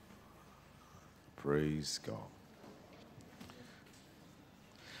Praise God.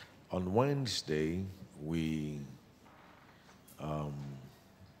 On Wednesday, we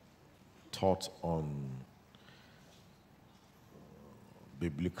taught on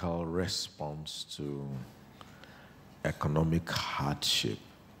biblical response to economic hardship.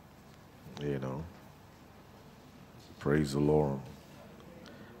 Praise the Lord.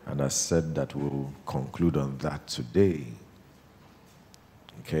 And I said that we'll conclude on that today.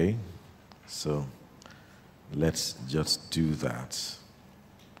 Okay? So let's just do that.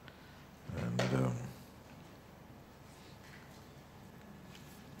 And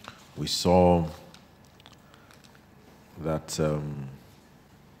we saw that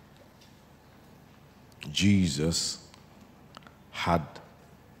Jesus had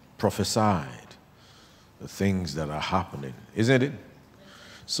prophesied the things that are happening, isn't it?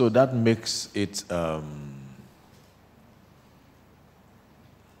 So that makes it, the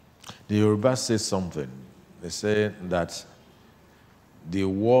Yoruba says something. They say that the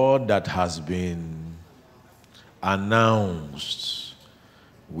word that has been announced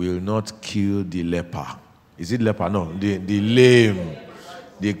will not kill the leper. Is it leper? No, the lame,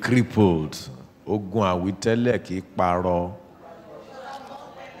 the crippled. Ogun awitele ki paro.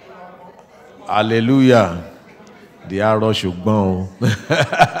 Hallelujah. The arrow ṣùgbọ́n.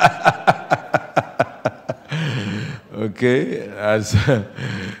 Okay, as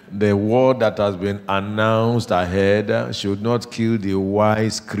the word that has been announced ahead should not kill the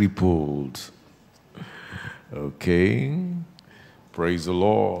wise crippled. Okay, praise the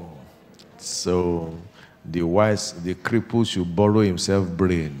Lord. So the cripple should borrow himself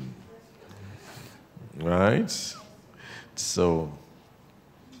brain. Right? So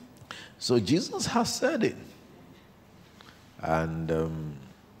Jesus has said it. And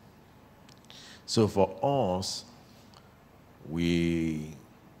so for us,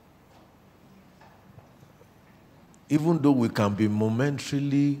 even though we can be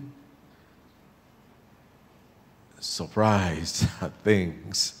momentarily surprised at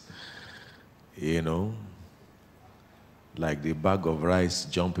things, like the bag of rice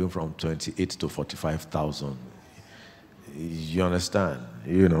jumping from 28 to 45,000. You understand?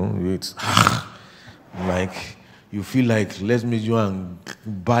 It's like you feel like, let me go and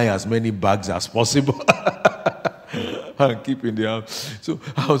buy as many bags as possible and keep in the house. So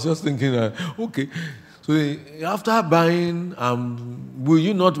I was just thinking that, okay, so after buying,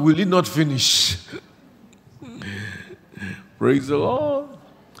 will it not finish? Praise the Lord.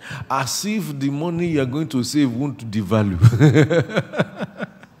 As if the money you're going to save won't devalue.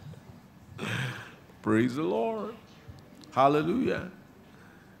 Praise the Lord. Hallelujah.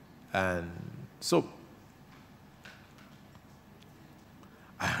 And so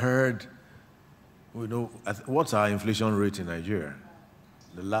I heard, what's our inflation rate in Nigeria?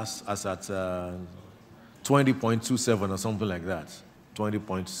 The last, as at 20.27 or something like that.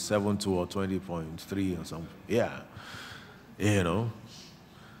 20.72 or 20.3 or something. Yeah.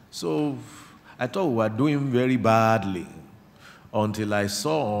 So I thought we were doing very badly until I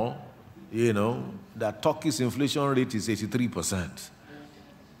saw, that Turkey's inflation rate is 83%.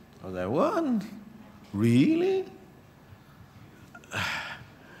 I was like, what? Really?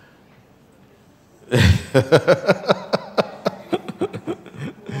 I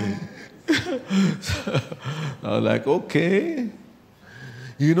was like, okay.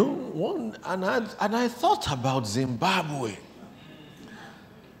 And I thought about Zimbabwe.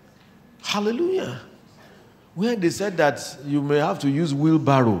 Hallelujah. Where they said that you may have to use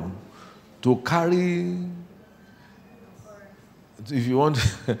wheelbarrow to carry, if you want,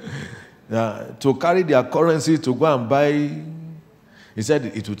 to carry their currency to go and buy. He said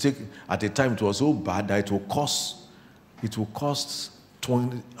it will take, at the time it was so bad that it will cost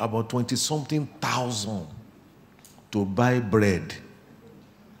about 20-something thousand to buy bread,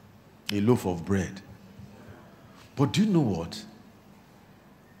 a loaf of bread. But do you know what?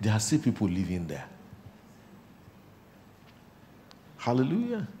 There are still people living there.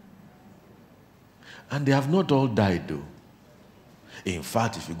 Hallelujah. And they have not all died though. In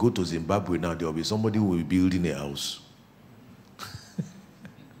fact, if you go to Zimbabwe now, there will be somebody who will be building a house.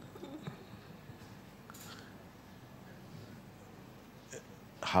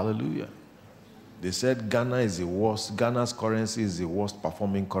 Hallelujah. They said Ghana's currency is the worst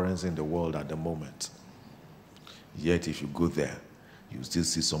performing currency in the world at the moment. Yet if you go there, you still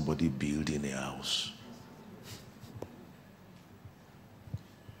see somebody building a house.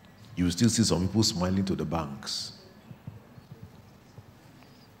 You still see some people smiling to the banks.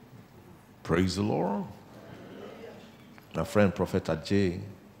 Praise the Lord. My friend Prophet Ajay,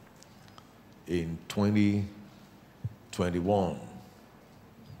 in 2021,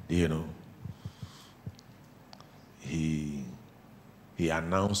 he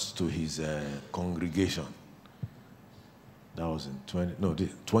announced to his congregation. That was in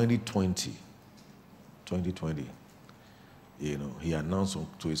 2020. 2020. You know, he announced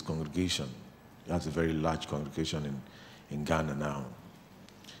to his congregation. He has a very large congregation in Ghana now.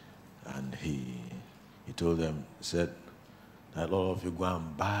 And he told them, said, that all of you go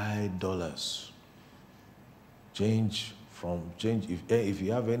and buy dollars. Change. If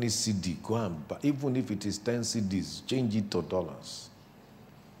you have any CD, go and buy, even if it is 10 CDs, change it to dollars.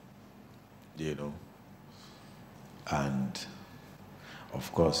 You know. And,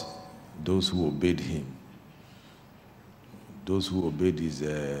 of course, those who obeyed him, those who obeyed his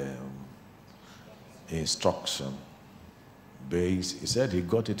instruction, he said he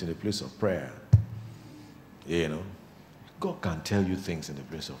got it in a place of prayer. You know. God can tell you things in the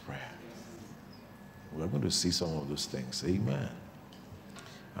place of prayer. We're going to see some of those things. Amen.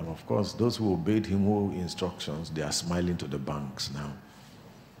 And of course, those who obeyed him, who instructions, they are smiling to the banks now.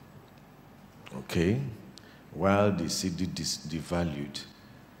 Okay? While the city devalued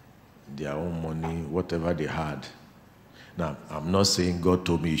their own money, whatever they had. Now, I'm not saying God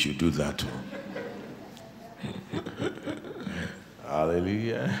told me you should do that too.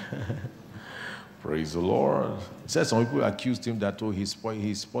 Hallelujah. Praise the Lord. It says some people accused him that, he's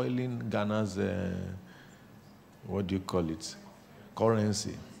spoiling Ghana's, what do you call it,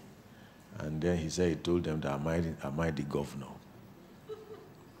 currency. And then he said he told them that, am I the governor?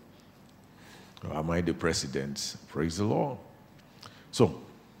 Or am I the president? Praise the Lord. So,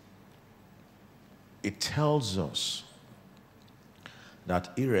 it tells us that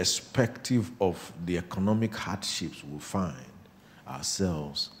irrespective of the economic hardships we find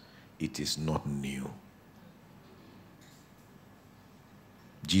ourselves, it is not new.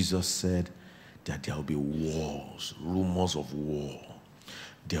 Jesus said that there will be wars, rumors of war.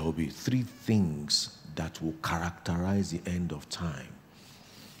 There will be 3 things that will characterize the end of time.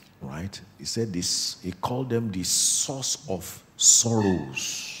 Right? He said this, he called them the source of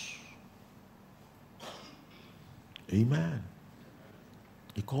sorrows. Amen.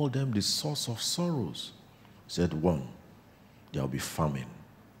 He called them the source of sorrows. He said, 1, there will be famine,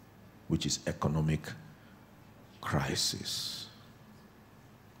 which is economic crisis.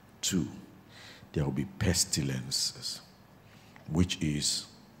 2, there will be pestilences, which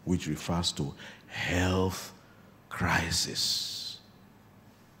refers to health crisis.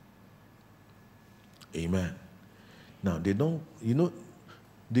 Amen. Now, they didn't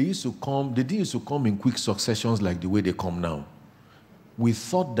used to come in quick successions like the way they come now. We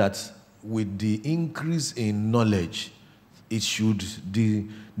thought that with the increase in knowledge, it should, the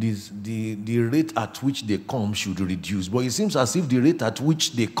rate at which they come should reduce. But it seems as if the rate at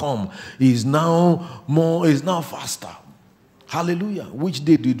which they come is now faster. Hallelujah. Which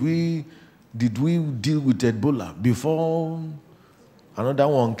day did we deal with Ebola before another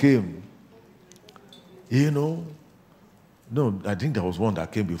one came? You know? No, I think there was one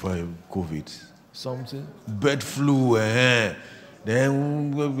that came before COVID. Something. Bird flu,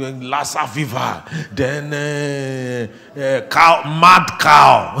 then Lassa fever, then mad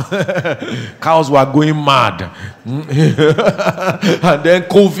cow. Cows were going mad. And then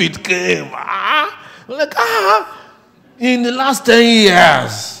COVID came. In the last 10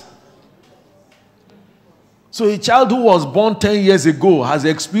 years. So a child who was born 10 years ago has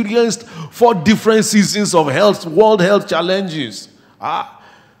experienced 4 different seasons of world health challenges.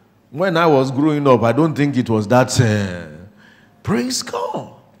 When I was growing up, I don't think it was that. Praise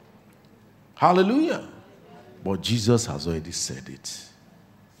God. Hallelujah. But Jesus has already said it.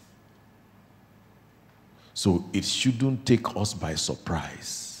 So it shouldn't take us by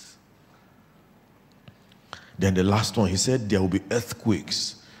surprise. Then the last one, he said there will be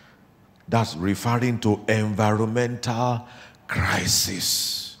earthquakes. That's referring to environmental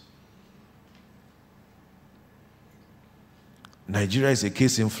crisis. Nigeria is a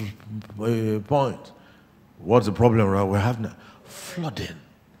case in point. What's the problem we're having now? Flooding.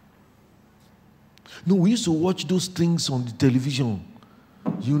 No, we used to watch those things on the television,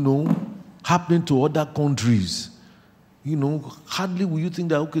 happening to other countries. Hardly will you think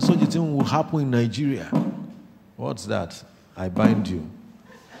that, okay, such a thing will happen in Nigeria. What's that? I bind you.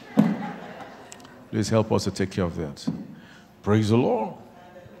 Please help us to take care of that. Praise the Lord.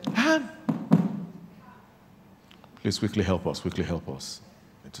 And please quickly help us.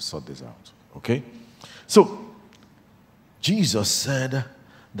 To sort this out. Okay? So, Jesus said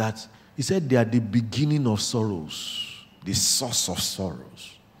that, he said they are the beginning of sorrows, the source of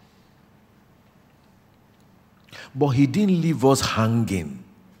sorrows. But he didn't leave us hanging.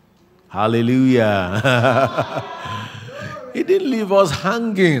 Hallelujah. He didn't leave us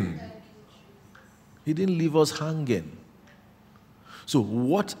hanging. He didn't leave us hanging. So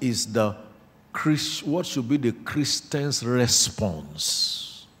what should be the Christian's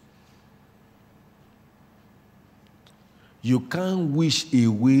response? You can't wish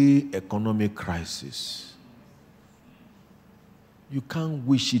away economic crisis. You can't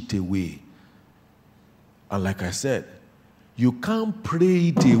wish it away. And like I said, you can't pray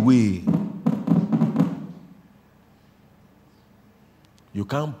it away. You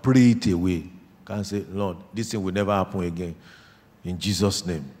can't pray it away. You can't say, Lord, this thing will never happen again. In Jesus'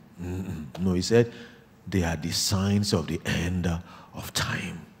 name. No, he said, they are the signs of the end of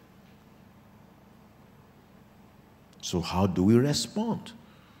time. So how do we respond?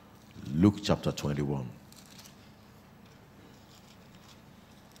 Luke chapter 21.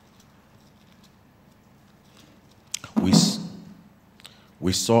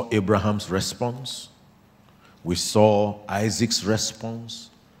 We saw Abraham's response. We saw Isaac's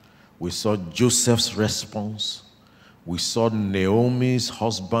response. We saw Joseph's response. We saw Naomi's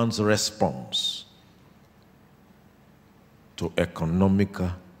husband's response to economic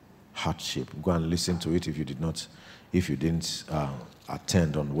hardship. Go and listen to it if you didn't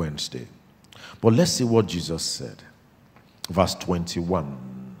attend on Wednesday. But let's see what Jesus said. Verse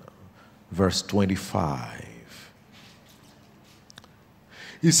 21, verse 25.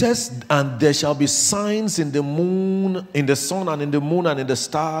 He says, and there shall be signs in the moon, in the sun, and in the moon, and in the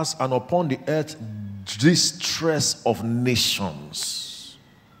stars, and upon the earth, distress of nations.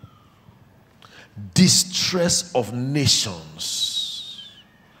 Distress of nations.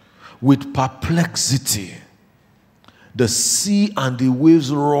 With perplexity. The sea and the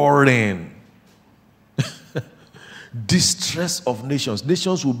waves roaring. Distress of nations.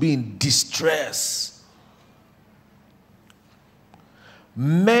 Nations will be in distress.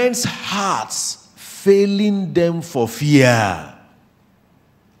 Men's hearts failing them for fear.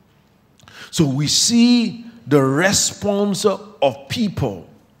 So we see the response of people,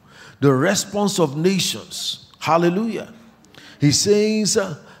 the response of nations. Hallelujah. He says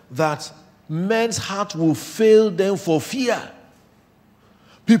that men's heart will fail them for fear.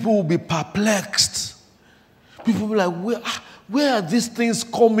 People will be perplexed. People will be like, where are these things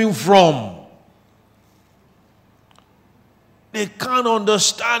coming from? They can't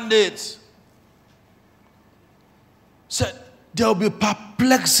understand it. So there will be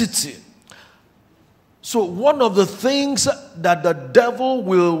perplexity. So one of the things that the devil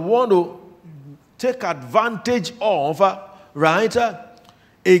will want to take advantage of, right,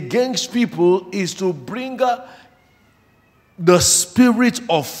 against people is to bring the spirit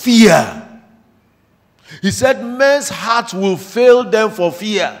of fear. He said men's hearts will fail them for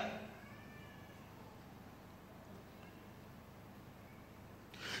fear.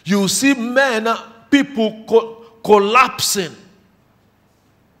 You see people collapsing,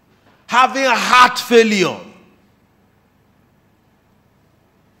 having a heart failure.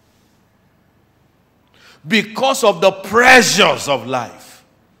 Because of the pressures of life.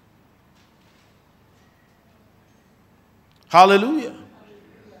 Hallelujah.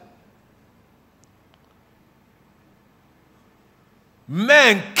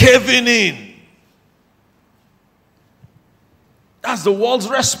 Men caving in. That's the world's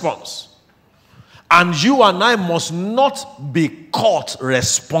response. And you and I must not be caught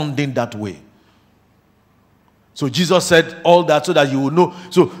responding that way. So Jesus said all that so that you will know.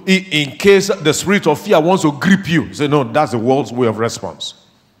 So in case the spirit of fear wants to grip you, say, no, that's the world's way of response.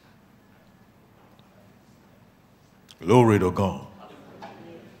 Glory to God.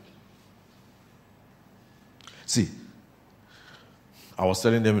 See, I was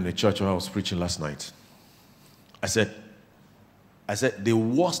telling them in the church when I was preaching last night. I said, the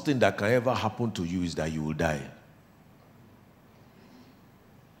worst thing that can ever happen to you is that you will die.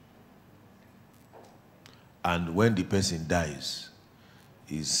 And when the person dies,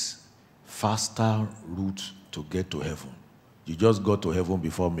 is faster route to get to heaven. You just got to heaven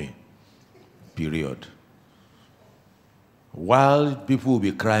before me. Period. While people will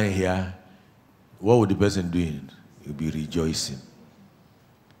be crying here, what will the person doing? He'll be rejoicing.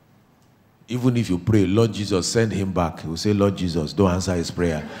 Even if you pray, Lord Jesus, send him back. He will say, Lord Jesus, don't answer his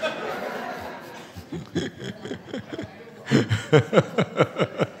prayer.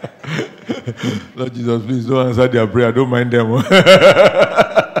 Lord Jesus, please don't answer their prayer. Don't mind them.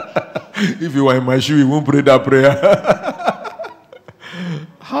 If you were in my shoe, you won't pray that prayer.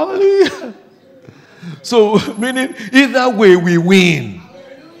 Hallelujah. So, meaning, either way we win.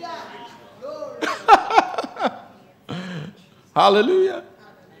 Hallelujah.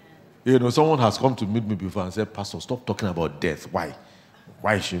 You know, someone has come to meet me before and said, Pastor, stop talking about death. Why?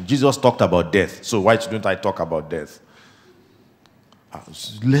 Why should Jesus talked about death? So why shouldn't I talk about death?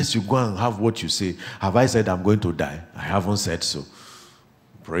 Unless you go and have what you say. Have I said I'm going to die? I haven't said so.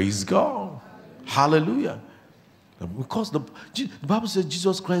 Praise God. Hallelujah. Because the Bible says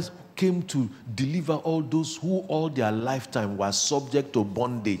Jesus Christ came to deliver all those who all their lifetime were subject to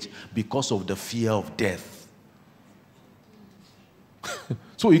bondage because of the fear of death.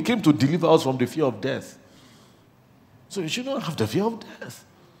 So he came to deliver us from the fear of death. So you shouldn't have the fear of death.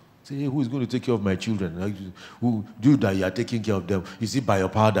 Say, hey, who is going to take care of my children? Who do that you are taking care of them? Is it by your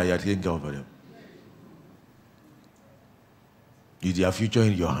power that you are taking care of them? Is their future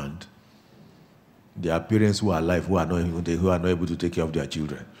in your hand? There are parents who are alive who are not able to take care of their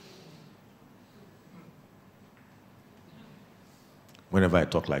children. Whenever I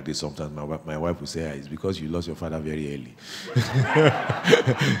talk like this, sometimes my wife will say, it's because you lost your father very early.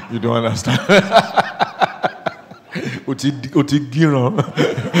 You don't understand.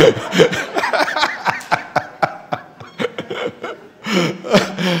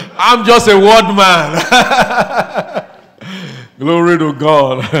 I'm just a word man. Glory to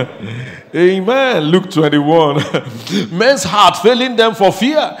God. Amen. Luke 21. Men's heart failing them for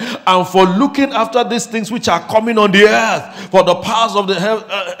fear and for looking after these things which are coming on the earth. For the powers of the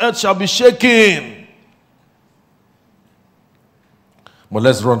earth shall be shaken. But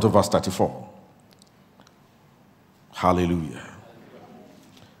let's run to verse 34. Hallelujah.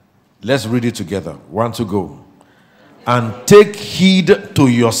 Let's read it together. 1 to go. And take heed to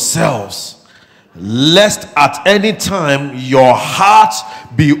yourselves, lest at any time your hearts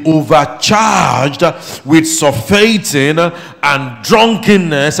be overcharged with surfeiting and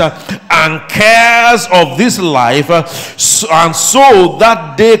drunkenness and cares of this life, and so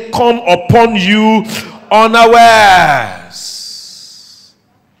that they come upon you unawares.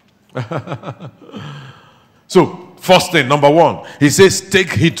 So, first thing, number one, he says,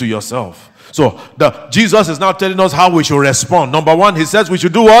 take heed to yourself. So, Jesus is now telling us how we should respond. Number one, he says we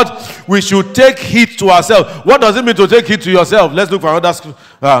should do what? We should take heed to ourselves. What does it mean to take heed to yourself? Let's look for another.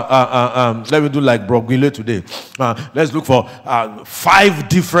 Let me do like Broguile today. Let's look for 5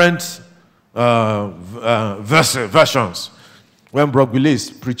 different versions. When Broguile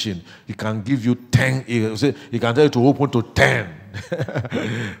is preaching, he can give you 10. He can tell you to open to 10.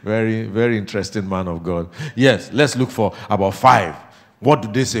 Very, very interesting man of God. Yes, let's look for about 5. What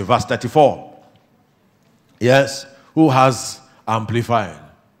do they say? Verse 34. Yes. Who has amplified?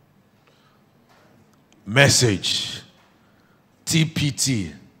 Message.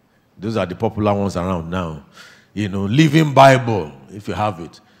 TPT. Those are the popular ones around now. Living Bible, if you have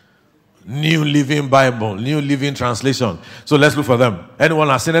it. New Living Bible. New Living Translation. So let's look for them. Anyone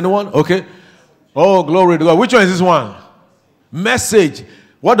has seen anyone? Okay. Oh, glory to God. Which one is this one? Message.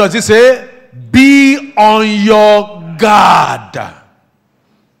 What does it say? Be on your guard.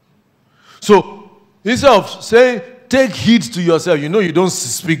 So, instead of saying, take heed to yourself, you don't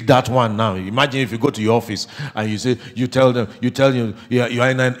speak that one now. Imagine if you go to your office and you tell them, you are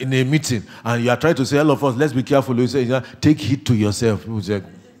in a meeting and you are trying to say, all of us, let's be careful. You say, take heed to yourself. People say,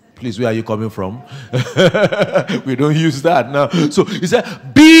 please, where are you coming from? We don't use that now. So, he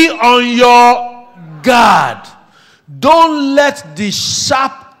said, be on your guard. Don't let the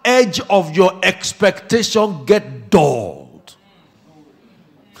sharp edge of your expectation get dulled.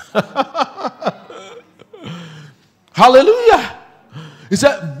 Hallelujah. He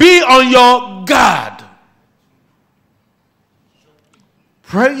said, be on your guard.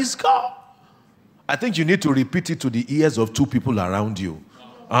 Praise God. I think you need to repeat it to the ears of 2 people around you.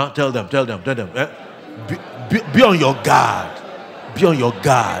 Tell them. Be on your guard. Be on your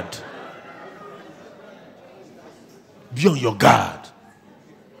guard. Be on your guard.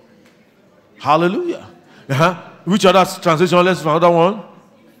 Hallelujah. Which other translation? Let's find another one.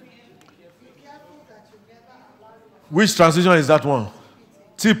 Which translation is that one?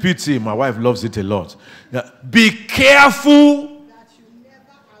 TPT. My wife loves it a lot. Be careful.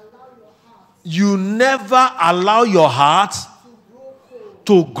 You never allow your heart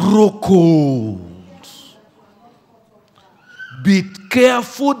to grow cold. Be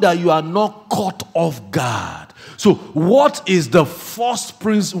careful that you are not caught off guard. So, what is the first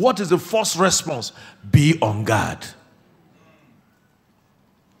principle? What is the first response? Be on guard.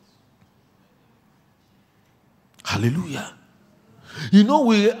 Hallelujah.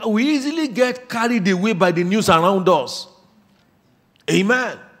 We easily get carried away by the news around us.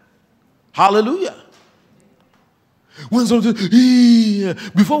 Amen. Hallelujah. When something,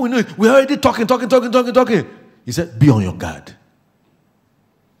 before we know it, we're already talking. He said, be on your guard.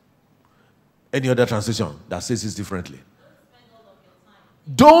 Any other translation that says it differently?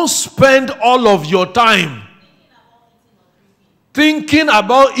 Don't spend all of your time thinking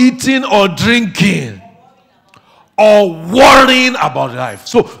about eating or drinking, or worrying about life.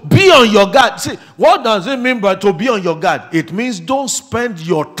 So be on your guard. See, what does it mean by to be on your guard? It means don't spend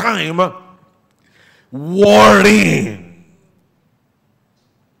your time worrying.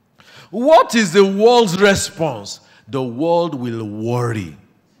 What is the world's response? The world will worry.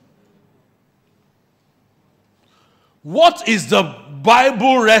 What is the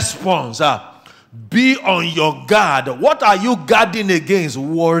Bible response? Be on your guard. What are you guarding against?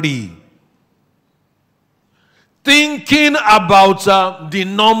 Worry. Thinking about the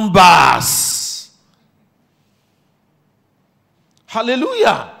numbers.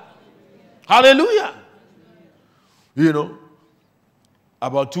 Hallelujah. Hallelujah. You know,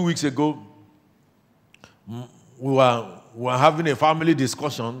 about 2 weeks ago, we were having a family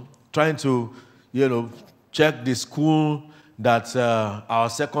discussion, trying to, check the school that our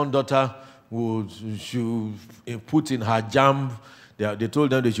second daughter should put in her JAMB. They told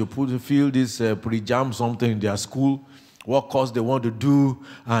them they should fill this pre-JAMB something in their school, what course they want to do,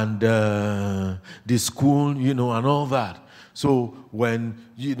 and the school, and all that. So when,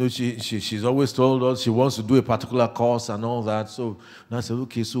 she's always told us she wants to do a particular course and all that. So I said,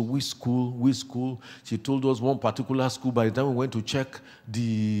 okay, so which school? She told us one particular school. By the time we went to check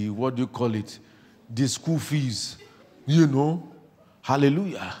the, the school fees,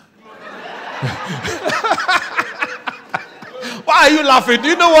 hallelujah. Why are you laughing? Do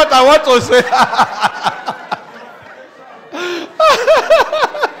you know what I want to say?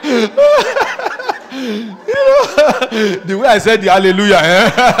 The way I said the hallelujah,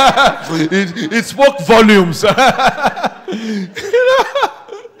 it spoke volumes.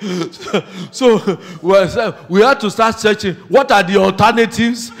 So we had to start searching. What are the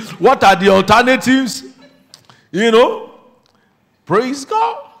alternatives? What are the alternatives? Praise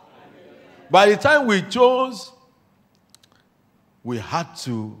God. By the time we chose, we had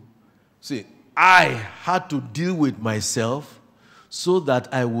to I had to deal with myself so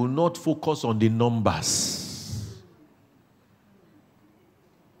that I will not focus on the numbers.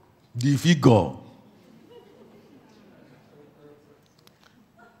 The figure.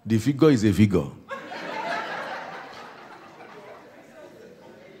 The figure is a figure.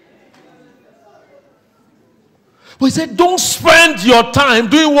 But he said, don't spend your time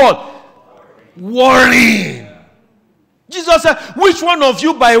doing what? Worrying. Jesus said, which one of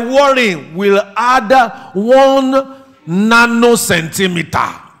you by worrying will add 1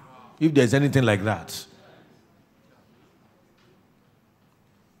 nanocentimeter? If there's anything like that.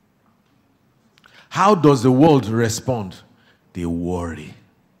 How does the world respond? They worry.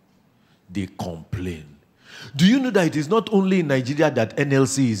 They complain. Do you know that it is not only in Nigeria that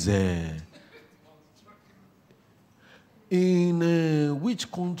NLC is... in which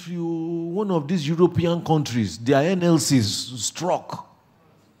country? One of these European countries, their NLCs struck.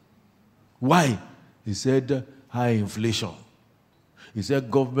 Why? He said high inflation. He said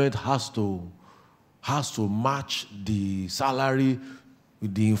government has to match the salary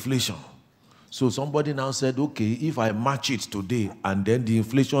with the inflation. So somebody now said, okay, if I match it today and then the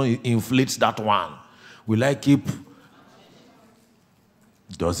inflation inflates that one, will I keep?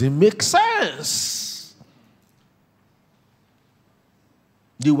 Doesn't make sense.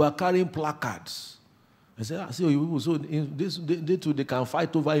 They were carrying placards. I said, I see you people, so they too, they can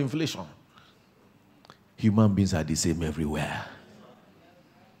fight over inflation. Human beings are the same everywhere.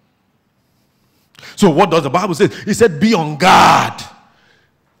 So what does the Bible say? It said, be on guard.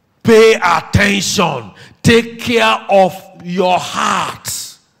 Pay attention. Take care of your heart.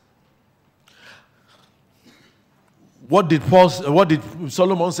 What did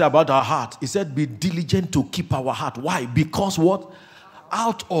Solomon say about our heart? He said, be diligent to keep our heart. Why? Because what?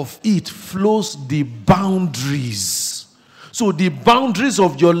 Out of it flows the boundaries. So the boundaries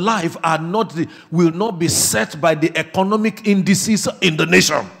of your life will not be set by the economic indices in the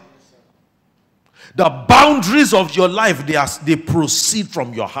nation. The boundaries of your life, they proceed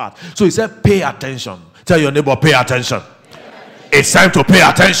from your heart. So he said, pay attention. Tell your neighbor, pay attention. It's time to pay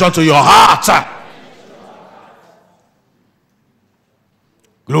attention to your heart.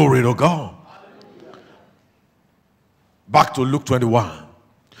 Glory to God. Back to Luke 21.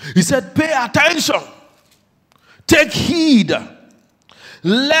 He said, pay attention. Take heed.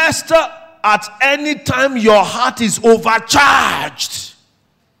 Lest at any time your heart is overcharged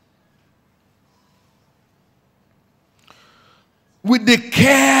with the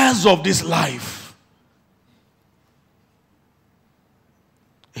cares of this life.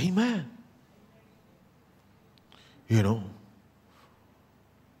 Amen.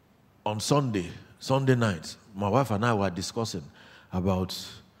 On Sunday night, my wife and I were discussing about,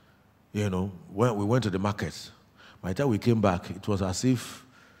 when we went to the market. By the time we came back, it was as if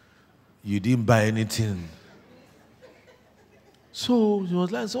you didn't buy anything So he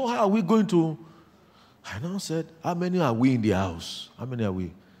was like, so how are we going to? I now said, how many are we in the house? How many are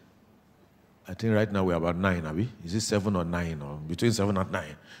we? I think right now we're about 9, are we? Is it 7 or 9? Or between 7 and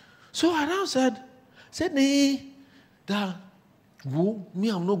 9. So I now said, that, me,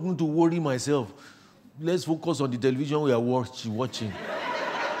 I'm not going to worry myself. Let's focus on the television we are watching.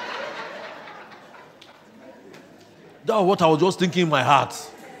 That was what I was just thinking in my heart.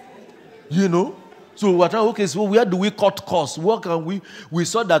 You know? So what? Okay, so where do we cut costs? What can we? We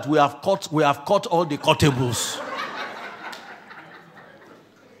saw that we have cut all the cuttables.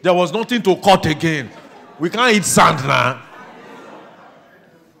 There was nothing to cut again. We can't eat sand now.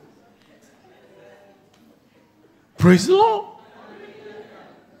 Praise the Lord.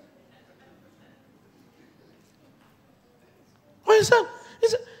 What is that?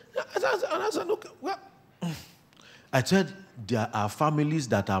 I said, okay, well, I said, there are families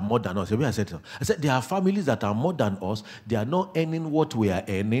that are more than us. I said, there are families that are more than us. They are not earning what we are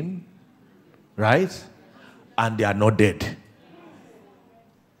earning, right? And they are not dead.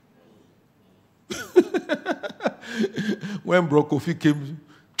 When Bro Kofi came,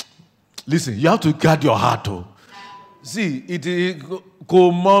 listen, you have to guard your heart. Oh. See, it is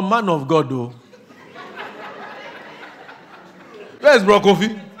man of God. Oh. Where's Bro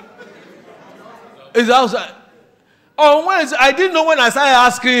Kofi? He's outside. On Wednesday, I didn't know when I started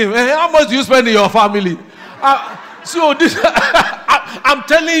asking him, hey, how much do you spend in your family? So this, I'm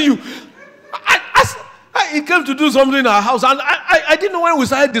telling you, he came to do something in our house, and I didn't know when we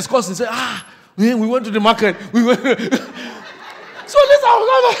started discussing. Say, we went to the market. We went. So listen,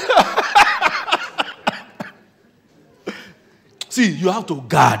 see, you have to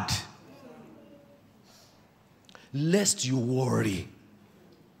guard, lest you worry.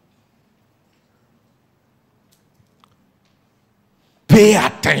 Pay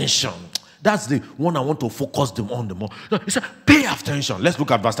attention. That's the one I want to focus them on the more. He said, pay attention. Let's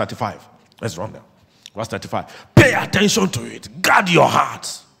look at verse 35. Let's run there. Verse 35. Pay attention to it. Guard your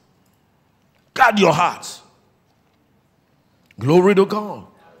heart. Guard your heart. Glory to God.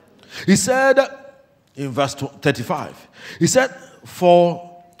 He said in verse 35, he said,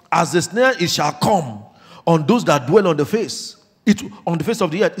 for as the snare it shall come on those that dwell on the face, on the face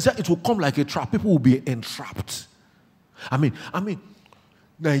of the earth. He said it will come like a trap. People will be entrapped. I mean,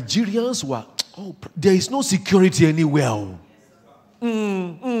 Nigerians were, there is no security anywhere.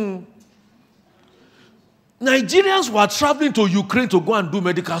 Nigerians were traveling to Ukraine to go and do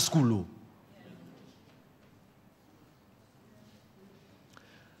medical school.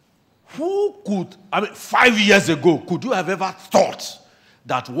 Who could, 5 years ago, could you have ever thought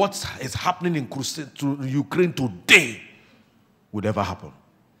that what is happening in Ukraine today would ever happen?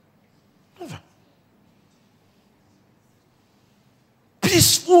 Never.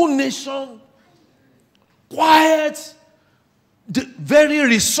 Peaceful nation, quiet, very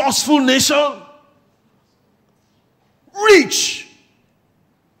resourceful nation, rich.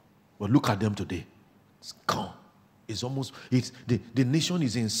 But look at them today. It's gone. It's almost, the nation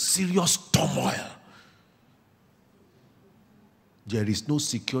is in serious turmoil. There is no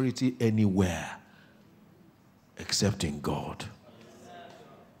security anywhere except in God.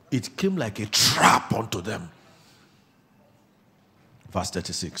 It came like a trap onto them. Verse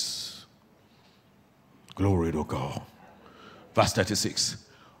 36. Glory to God. Verse 36.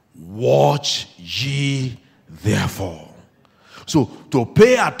 Watch ye therefore. So to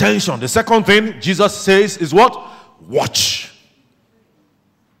pay attention, the second thing Jesus says is what? Watch.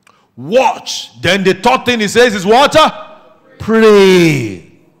 Watch. Then the third thing he says is what?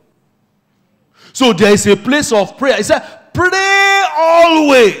 Pray. So there is a place of prayer. He said, pray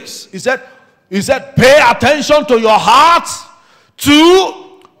always. He said, pay attention to your heart.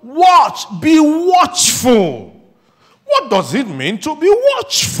 To watch. Be watchful. What does it mean to be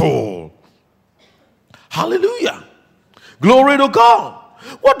watchful? Hallelujah. Glory to God.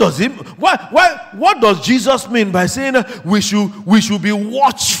 What does Jesus mean by saying we should be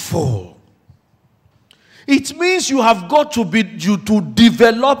watchful? It means you have got to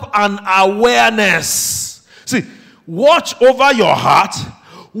develop an awareness. See, watch over your heart.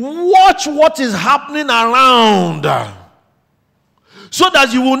 Watch what is happening around, so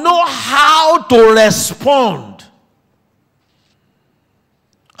that you will know how to respond.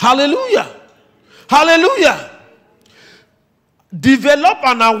 Hallelujah. Hallelujah. Develop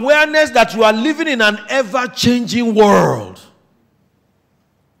an awareness that you are living in an ever-changing world.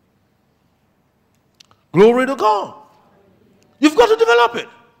 Glory to God. You've got to develop it.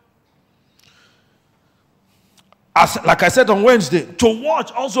 Like I said on Wednesday, to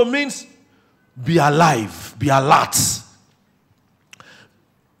watch also means be alive, be alert.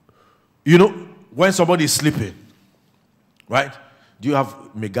 You know, when somebody is sleeping, Right? Do you have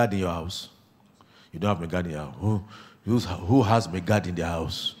Megad in your house? You don't have Megad in your house. Who has Megad in their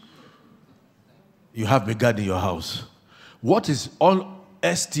house? You have Megad in your house. What is on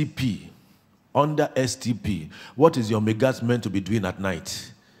STP? Under STP, what is your Megad meant to be doing at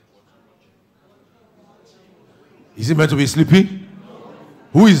night? Is he meant to be sleeping?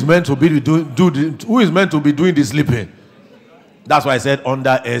 Who is meant to be doing the sleeping? That's why I said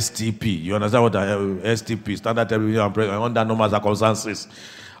under STP. You understand what STP, standard television and prayer, under normal circumstances.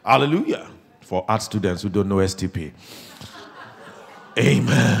 Hallelujah. For art students who don't know STP.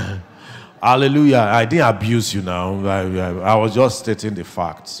 Amen. Hallelujah. I didn't abuse you now. I was just stating the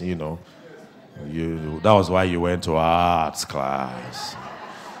facts, you know. That was why you went to arts class.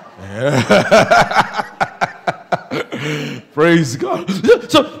 Praise God.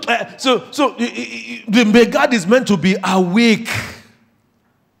 So the Megad is meant to be awake.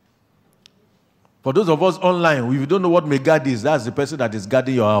 For those of us online, if you don't know what Megad is, that's the person that is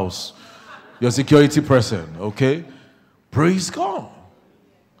guarding your house, your security person. Okay, praise God.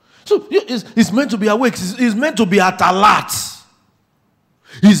 So it's meant to be awake. It's meant to be at alert.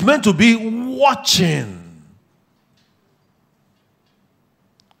 He's meant to be watching.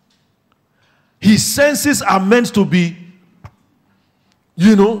 His senses are meant to be,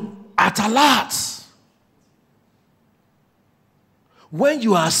 at alert. When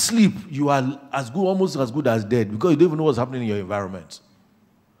you are asleep, you are almost as good as dead because you don't even know what's happening in your environment.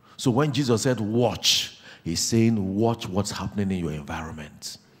 So when Jesus said watch, he's saying watch what's happening in your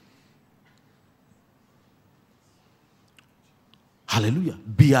environment. Hallelujah.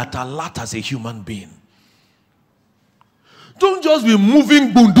 Be at alert as a human being. Don't just be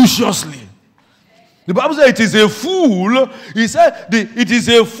moving bundiciously. The Bible says it is a fool. He said it is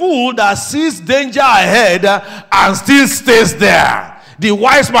a fool that sees danger ahead and still stays there. The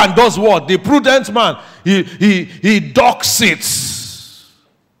wise man does what? The prudent man, he ducks it.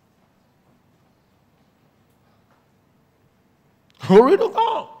 Glory to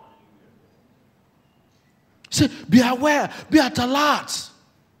God. Say, be aware, be at alert.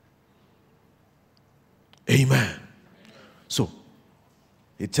 Amen. So,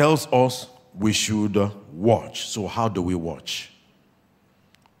 it tells us we should watch. So, how do we watch?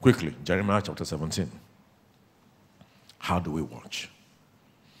 Quickly, Jeremiah chapter 17. How do we watch?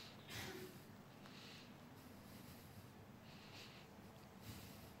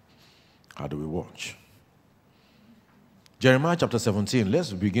 How do we watch? Jeremiah chapter 17,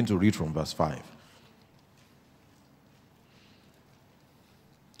 let's begin to read from verse 5.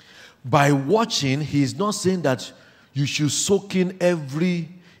 By watching, he is not saying that you should soak in every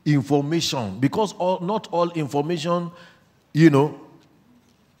information, because not all information,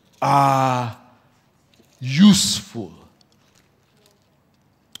 are useful.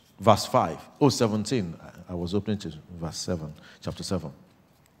 Verse 5. 17. I was opening to verse 7, chapter 7.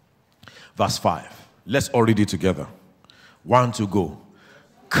 Verse 5. Let's all read it together. 1 to go.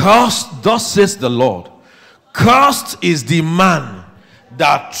 Cursed, thus says the Lord, cursed is the man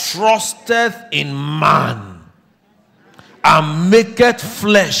that trusteth in man, and maketh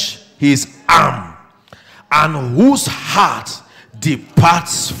flesh his arm, and whose heart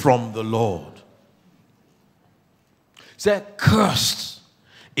departs from the Lord. Say, cursed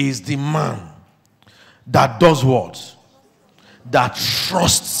is the man that does what? That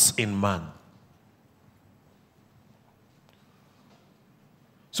trusts in man.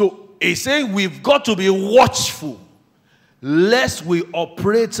 So he's saying we've got to be watchful lest we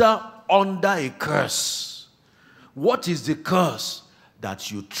operate under a curse. What is the curse?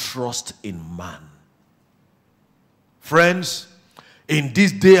 That you trust in man. Friends, in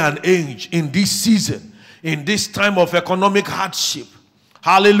this day and age, in this season, in this time of economic hardship,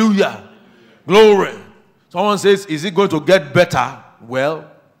 hallelujah, glory. Someone says, is it going to get better? Well,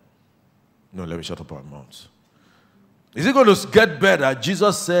 no, let me shut up our mouths. Is it going to get better?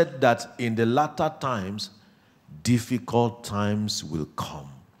 Jesus said that in the latter times, difficult times will come.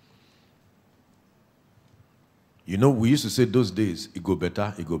 We used to say those days, it go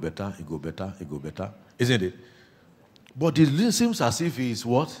better, it go better, it go better, it go better. Isn't it? But it seems as if it's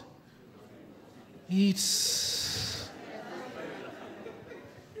what? It's...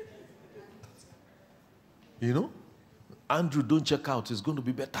 Andrew, don't check out. It's going to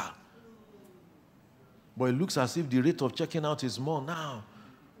be better. But it looks as if the rate of checking out is more now.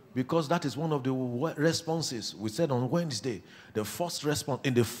 Because that is one of the responses we said on Wednesday. The first response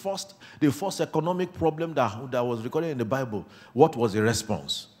in the first economic problem that was recorded in the Bible. What was the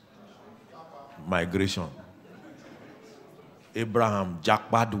response? Migration. Abraham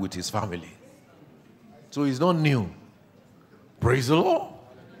jackpot with his family. So it's not new. Praise the Lord.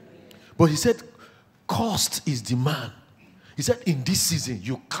 But he said, cursed is the man He said, in this season,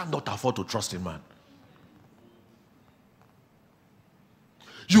 you cannot afford to trust in man.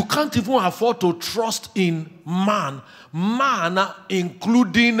 You can't even afford to trust in man. Man,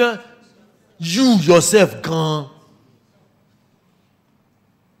 including you yourself, can.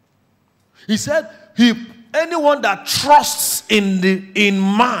 He said, anyone that trusts in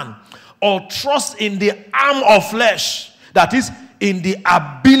man or trusts in the arm of flesh, that is, in the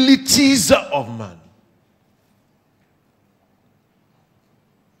abilities of man.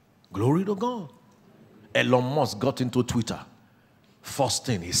 Glory to God. Elon Musk got into Twitter. First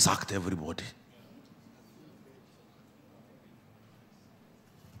thing, he sacked everybody.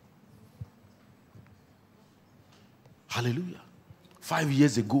 Hallelujah. 5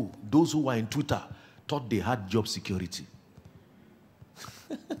 years ago, those who were in Twitter thought they had job security.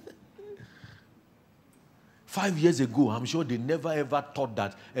 5 years ago, I'm sure they never ever thought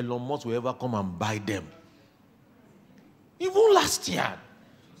that Elon Musk will ever come and buy them. Even last year.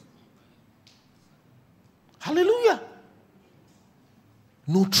 Hallelujah.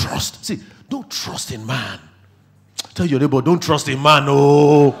 No trust. See, don't trust in man. Tell your neighbor, don't trust in man.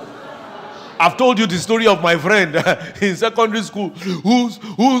 Oh. I've told you the story of my friend in secondary school whose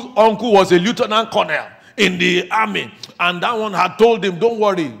uncle was a lieutenant colonel in the army. And that one had told him, don't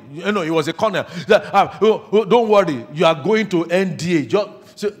worry. You know, he was a colonel. Don't worry. You are going to NDA.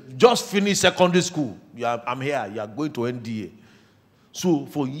 Just finish secondary school. I'm here. You are going to NDA. So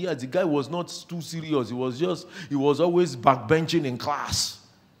for years, the guy was not too serious. He was always backbenching in class.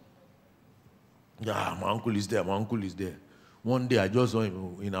 Yeah, my uncle is there. My uncle is there. One day I just saw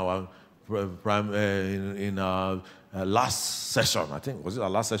him in our last session. I think was it our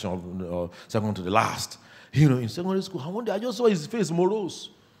last session or second to the last? You know, in secondary school. And one day I just saw his face morose.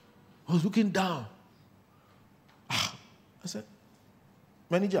 I was looking down. I said,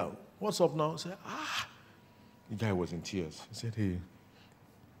 "Manager, what's up now?" I said, The guy was in tears. He said, "Hey,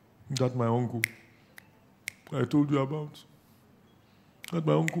 that's my uncle I told you about. That's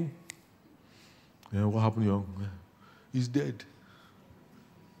my uncle. Yeah, what happened to your uncle? He's dead."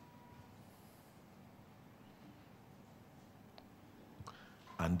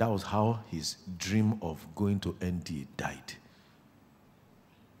 And that was how his dream of going to ND died.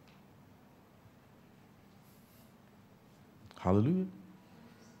 Hallelujah.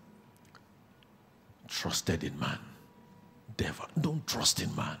 Trusted in man. Devil. Don't trust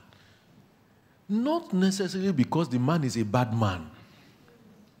in man. Not necessarily because the man is a bad man.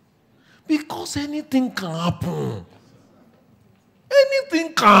 Because anything can happen.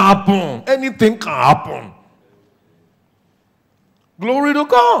 Anything can happen. Anything can happen. Glory to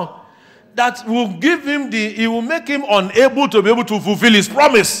God. That will give him it will make him unable to be able to fulfill his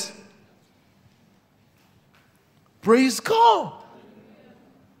promise. Praise God.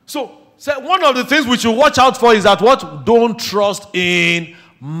 So one of the things we should watch out for is that what? Don't trust in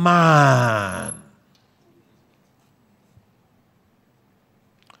man.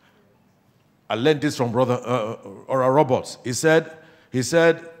 I learned this from Brother Oral Roberts. He said, he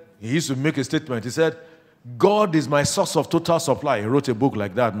used to make a statement. He said, God is my source of total supply. He wrote a book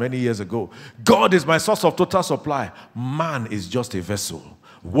like that many years ago. God is my source of total supply. Man is just a vessel.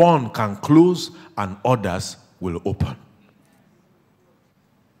 One can close and others will open.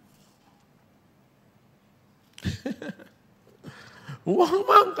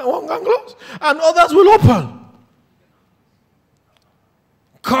 one can close and others will open.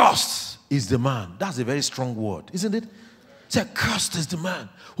 Cursed is the man. That's a very strong word, isn't it? Say, cursed is the man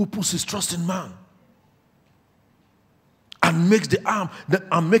who puts his trust in man and makes the arm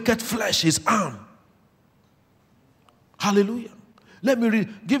and maketh flesh his arm. Hallelujah. Let me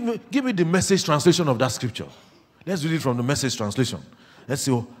read. Give me the Message translation of that scripture. Let's read it from the Message translation. Let's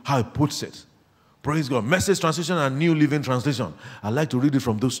see how it puts it. Praise God. Message translation and New Living Translation. I like to read it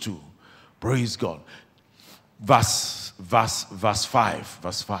from those two. Praise God. Verse 5.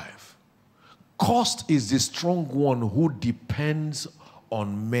 Verse 5. Cursed is the strong one who depends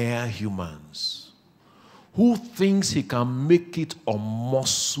on mere humans, who thinks he can make it on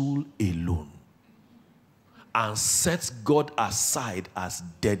muscle alone and sets God aside as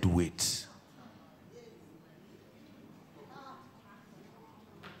dead weight.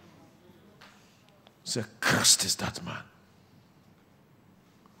 So cursed is that man.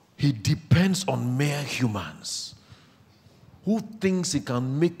 He depends on mere humans, who thinks he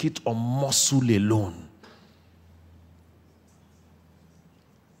can make it on muscle alone.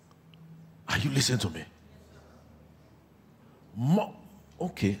 Are you listening to me?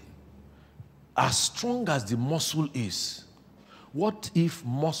 Okay. As strong as the muscle is, what if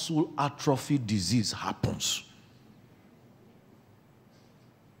muscle atrophy disease happens?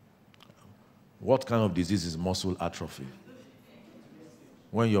 What kind of disease is muscle atrophy?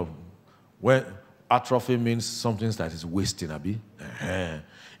 when atrophy means something that is wasting, abi.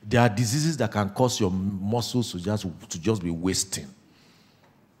 There are diseases that can cause your muscles to just be wasting.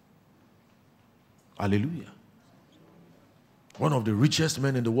 Hallelujah. One of the richest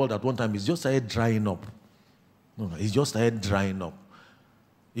men in the world at one time, he's just started drying up. He just started drying up.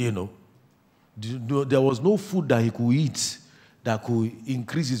 You know, there was no food that he could eat that could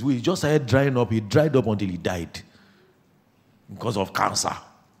increase his weight. He just started drying up. He dried up until he died because of cancer.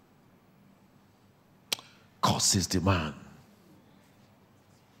 Curses the man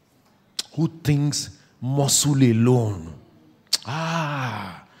who thinks muscle alone.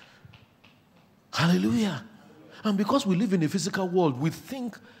 Hallelujah. And because we live in a physical world, we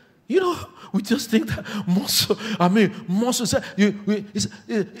think, we just think that muscle.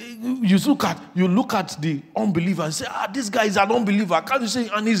 You look at the unbeliever and say, this guy is an unbeliever. Can't you say?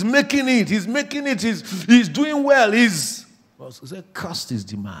 And he's making it. He's doing well. Cursed is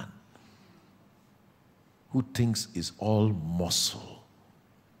the man who thinks is all muscle.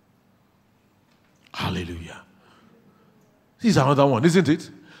 Hallelujah. This is another one, isn't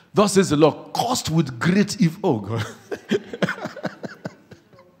it? Thus says the Lord, cursed with great evil. Oh God.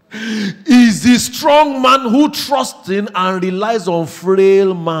 Is the strong man who trusts in and relies on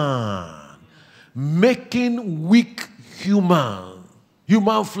frail man, making weak human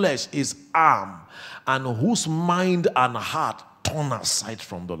flesh is arm, and whose mind and heart turn aside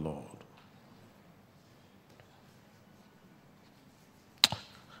from the Lord.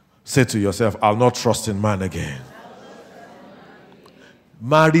 Say to yourself, I'll not trust in man again.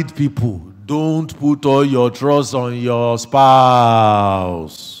 Married people, don't put all your trust on your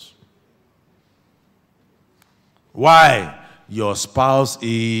spouse. Why? Your spouse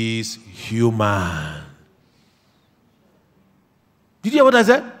is human. Did you hear what I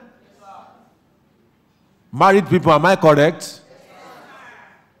said? Yes, married people, am I correct? Yes,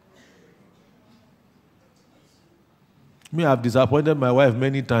 me, I've disappointed my wife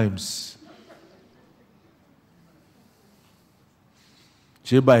many times.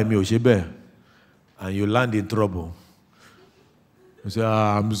 She by me, and you land in trouble. You say,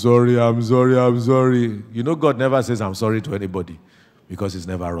 I'm sorry. You know, God never says I'm sorry to anybody because it's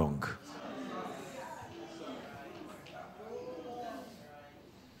never wrong.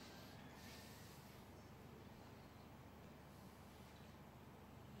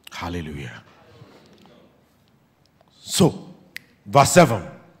 Hallelujah. So, verse 7.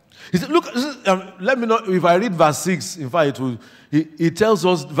 He said, look, let me know if I read verse 6. In fact, it tells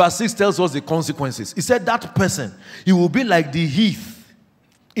us, verse 6 tells us the consequences. He said that person, he will be like the heath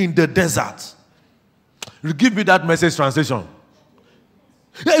in the desert. Give me that Message translation.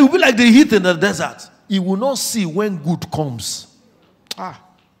 Yeah, he will be like the heath in the desert. He will not see when good comes.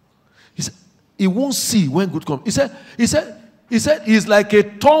 He said, he won't see when good comes. He said he's like a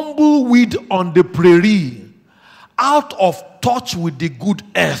tumbleweed on the prairie, out of touch with the good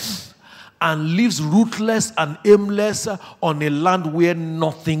earth, and lives rootless and aimless on a land where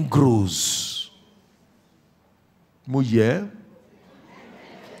nothing grows. Yeah.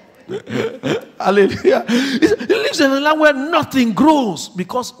 Hallelujah. He lives in a land where nothing grows.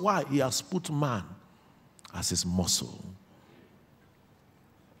 Because why? He has put man as his muscle.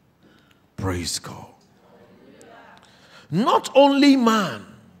 Praise God. Not only man,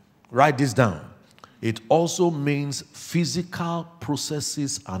 write this down. It also means physical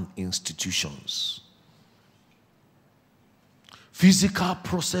processes and institutions. Physical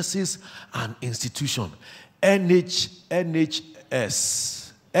processes and institutions.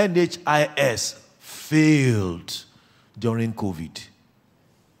 NHIS failed during COVID.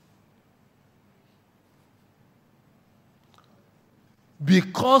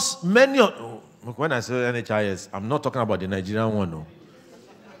 Because many of, when I say NHIS, I'm not talking about the Nigerian one, no.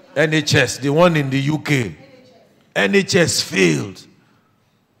 NHS, the one in the UK. NHS failed.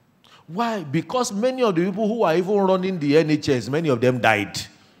 Why? Because many of the people who are even running the NHS, many of them died.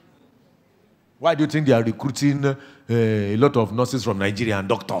 Why do you think they are recruiting a lot of nurses from Nigeria and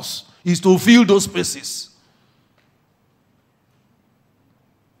doctors? It's to fill those spaces.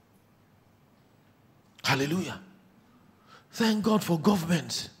 Hallelujah. Thank God for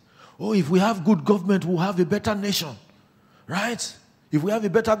government. Oh, if we have good government, we'll have a better nation. Right? If we have a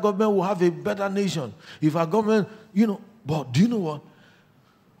better government, we'll have a better nation. If our government, but do you know what?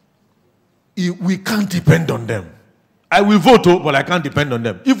 We can't depend on them. I will vote, but I can't depend on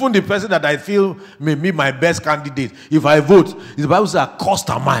them. Even the person that I feel may be my best candidate, if I vote, the Bible says, "Cost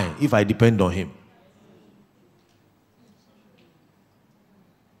am I if I depend on him."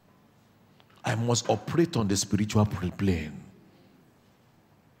 I must operate on the spiritual plane.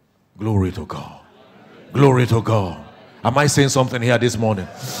 Glory to God. Glory to God. Am I saying something here this morning?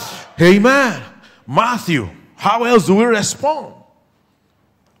 Amen. Matthew, how else do we respond?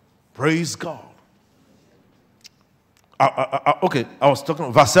 Praise God. Okay, I was talking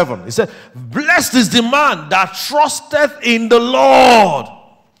about verse 7. He said, blessed is the man that trusteth in the Lord.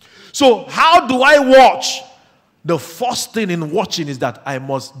 So how do I watch? The first thing in watching is that I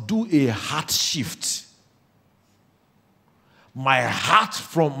must do a heart shift. My heart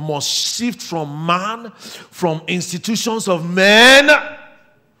must shift from man, from institutions of men.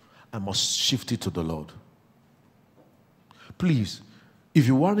 I must shift it to the Lord. Please, if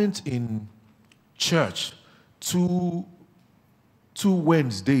you weren't in church two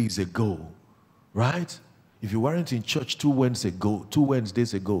Wednesdays ago, right? If you weren't in church 2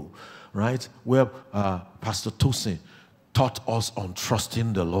 Wednesdays ago, right, where Pastor Tosin taught us on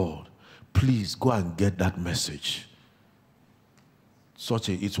trusting the Lord, please go and get that message.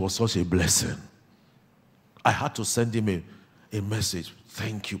 It was such a blessing. I had to send him a message.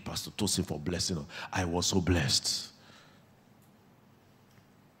 Thank you, Pastor Tosin, for blessing us. I was so blessed.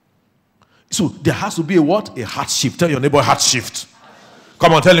 So there has to be a what? A heart shift. Tell your neighbor, heart shift.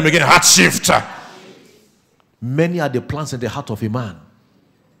 Come on, tell him again, heart shift. Many are the plans in the heart of a man,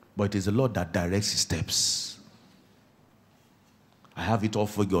 but it is the Lord that directs his steps. I have it all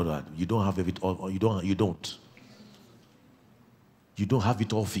figured out. You don't have it all. You don't. You don't have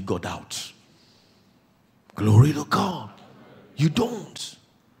it all figured out. Glory to God. You don't.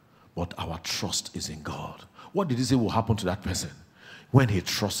 But our trust is in God. What did he say will happen to that person? When he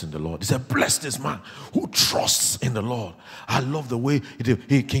trusts in the Lord. He said, blessed is man who trusts in the Lord. I love the way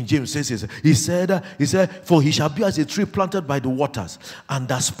King James says it. He said, for he shall be as a tree planted by the waters, and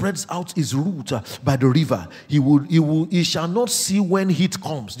that spreads out his root by the river. He shall not see when heat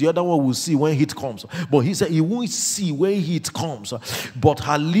comes. The other one will see when heat comes. But he said he won't see when heat comes. But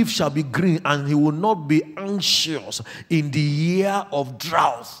her leaf shall be green, and he will not be anxious in the year of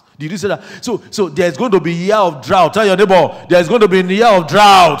drought. Did you say that? So there's going to be a year of drought. Tell your neighbor, there's going to be a year of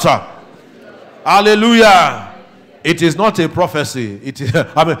drought. Hallelujah. It is not a prophecy. It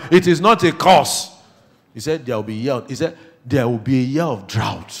is not a curse. He said there will be a year. He said there will be a year of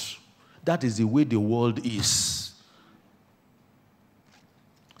drought. That is the way the world is.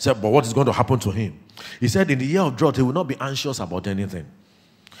 He said, but what is going to happen to him? He said in the year of drought, he will not be anxious about anything.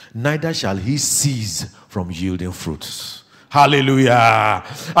 Neither shall he cease from yielding fruits. Hallelujah.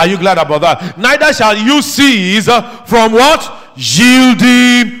 Are you glad about that? Neither shall you cease from what?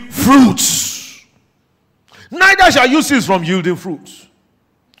 Yielding fruits. Neither shall you cease from yielding fruits.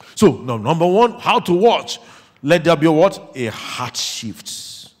 So, number one, how to watch? Let there be what? A heart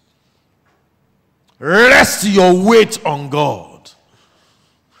shift. Rest your weight on God.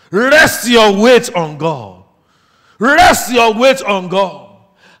 Rest your weight on God. Rest your weight on God.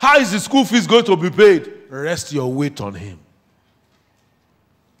 How is the school fees going to be paid? Rest your weight on Him.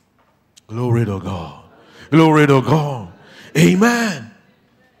 Glory to God. Glory to God. Amen.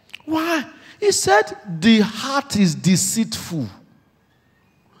 Why? He said the heart is deceitful.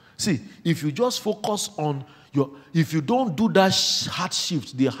 See, if you just focus on if you don't do that heart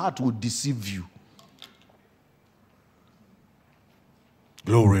shift, the heart will deceive you.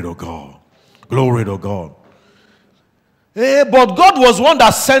 Glory to God. Glory to God. But God was one that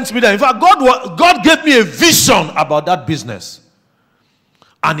sent me there. In fact, God gave me a vision about that business.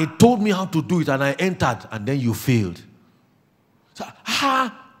 And He told me how to do it, and I entered, and then you failed. So,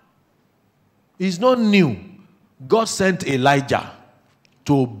 it's not new. God sent Elijah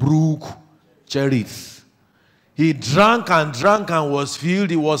to Brook Cherith. He drank and was filled.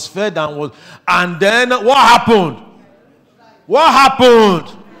 He was fed and then what happened? What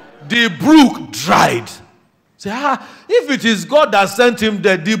happened? The brook dried. Say, if it is God that sent him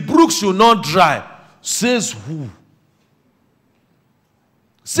there, the brook should not dry. Says who?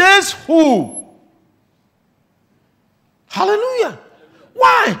 Says who? Hallelujah.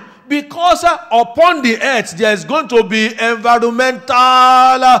 Why? Because upon the earth there is going to be environmental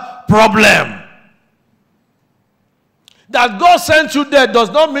problem. That God sent you there does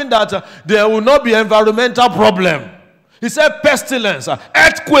not mean that there will not be environmental problem. He said pestilence,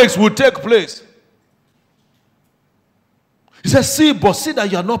 earthquakes will take place. He said, see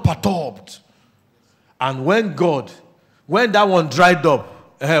that you are not perturbed. And when that one dried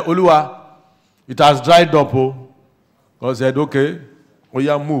up, Oluwa, it has dried up. God said, okay,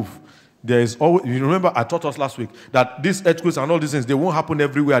 move. There is always, you remember I taught us last week that these earthquakes and all these things, they won't happen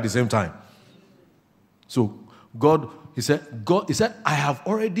everywhere at the same time. So He said, I have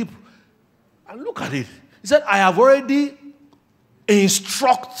already, and look at it. He said, I have already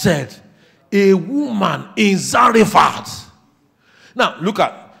instructed a woman in Zarephath. Now, look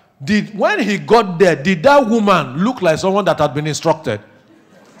at, When he got there, did that woman look like someone that had been instructed?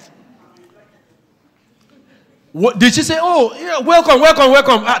 Did she say, oh, yeah, welcome.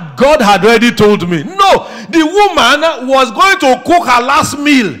 God had already told me. No, the woman was going to cook her last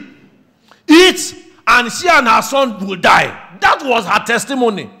meal, eat, and she and her son will die. That was her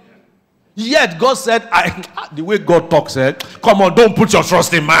testimony. Yet God said, the way God talks, said, come on, don't put your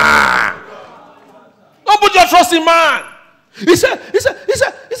trust in man. Don't put your trust in man. He said,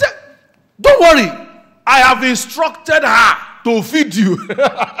 don't worry. I have instructed her to feed you.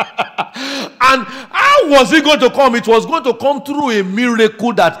 And how was it going to come? It was going to come through a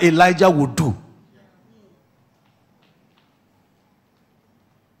miracle that Elijah would do.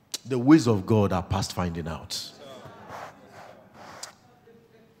 The ways of God are past finding out.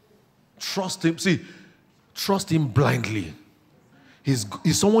 Trust him. See, trust him blindly. He's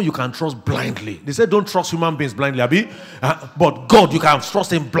someone you can trust blindly. They say don't trust human beings blindly, Abi. But God, you can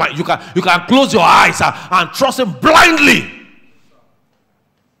trust him blind. You can close your eyes and trust him blindly.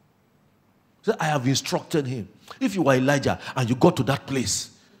 So I have instructed him. If you were Elijah and you got to that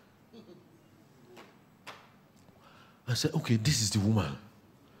place, I said, okay, this is the woman.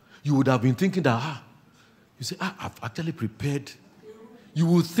 You would have been thinking that, you say, I've actually prepared. You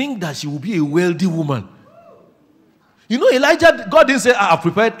would think that she will be a wealthy woman. You know, Elijah, God didn't say, I've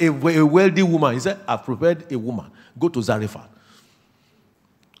prepared a wealthy woman. He said, I've prepared a woman. Go to Zarephath.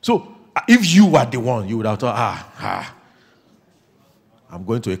 So, if you were the one, you would have thought, I'm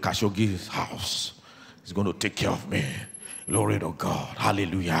going to a Khashoggi's house. He's going to take care of me. Glory to God.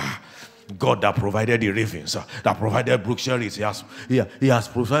 Hallelujah. God that provided the ravens, that provided Brookshires. He has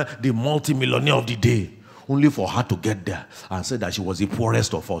provided the multi-millionaire of the day. Only for her to get there and say that she was the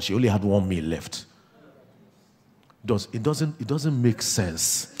poorest of all. She only had 1 meal left. It doesn't make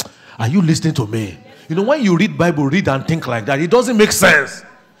sense. Are you listening to me? You know, when you read Bible, read and think like that, it doesn't make sense.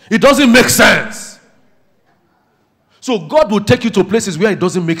 It doesn't make sense. So God will take you to places where it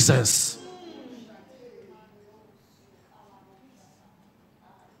doesn't make sense.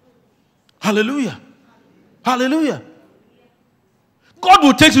 Hallelujah. Hallelujah. God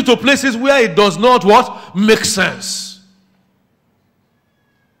will take you to places where it does not what? Make sense.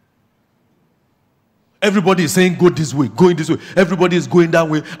 Everybody is saying go this way, going this way. Everybody is going that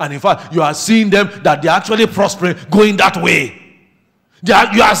way. And in fact, you are seeing them that they are actually prospering, going that way. You're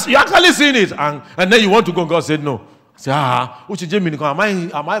actually seeing it. And then you want to go, God said no. Say, have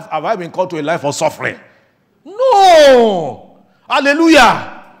I been called to a life of suffering? No.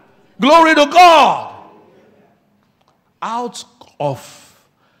 Hallelujah. Glory to God. Out of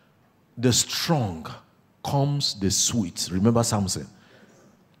the strong comes the sweet. Remember Samson?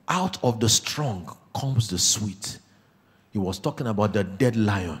 Out of the strong comes the sweet. He was talking about the dead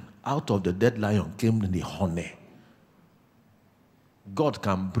lion. Out of the dead lion came the honey. God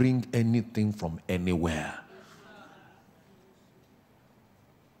can bring anything from anywhere.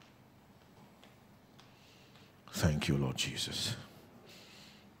 Thank you, Lord Jesus.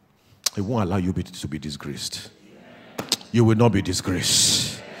 It won't allow you to be disgraced. You will not be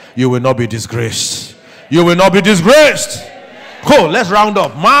disgraced. You will not be disgraced. You will not be disgraced. Cool, let's round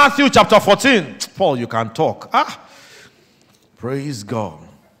up. Matthew chapter 14. Paul, you can talk. Praise God.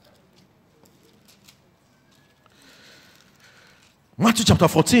 Matthew chapter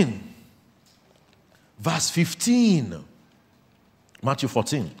 14. Verse 15. Matthew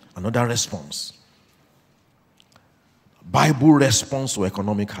 14. Another response. Bible response to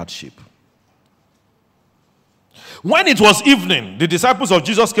economic hardship. When it was evening, the disciples of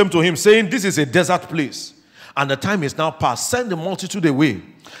Jesus came to him saying, this is a desert place, and the time is now past. Send the multitude away,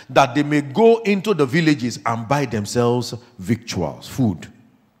 that they may go into the villages and buy themselves victuals, food.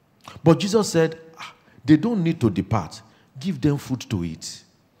 But Jesus said, they don't need to depart. Give them food to eat.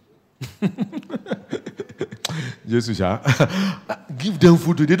 Jesus, give them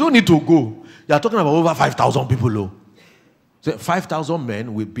food to eat. They don't need to go. You are talking about over 5,000 people. Oh. So 5,000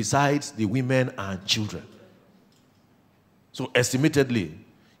 men with besides the women and children. So estimatedly,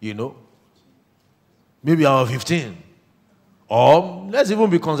 maybe about 15. Or let's even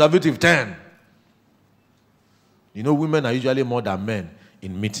be conservative, 10. Women are usually more than men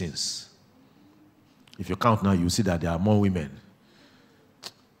in meetings. If you count now, you see that there are more women.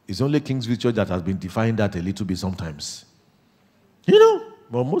 It's only Kingsville Church that has been defining that a little bit sometimes.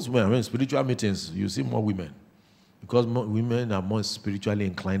 But most women, in spiritual meetings, you see more women. Because women are more spiritually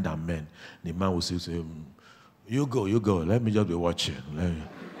inclined than men. The man will say, you go. Let me just be watching.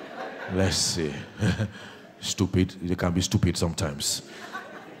 Let's see. Stupid. They can be stupid sometimes.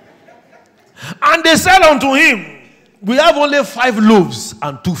 And they said unto him, we have only 5 loaves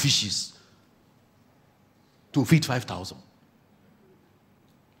and 2 fishes to feed 5,000.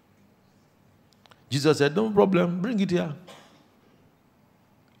 Jesus said, no problem, bring it here.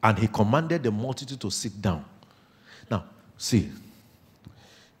 And he commanded the multitude to sit down. Now, see,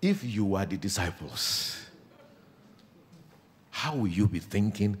 if you are the disciples, how will you be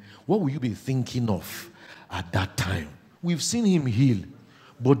thinking? What will you be thinking of at that time? We've seen him heal.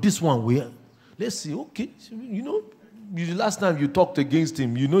 But this one, let's see, okay, you know, the last time you talked against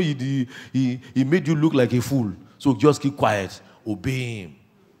him, you know he made you look like a fool. So just keep quiet, obey him.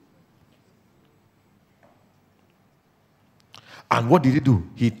 And what did he do?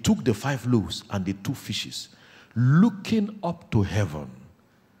 He took the 5 loaves and the 2 fishes, looking up to heaven.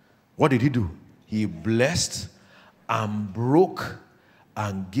 What did he do? He blessed and broke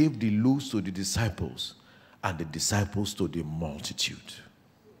and gave the loaves to the disciples and the disciples to the multitude.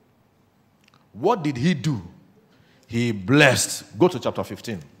 What did he do? He blessed. Go to chapter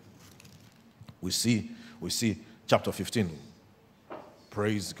 15. We see chapter 15.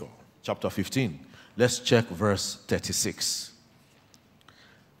 Praise God. Chapter 15. Let's check verse 36.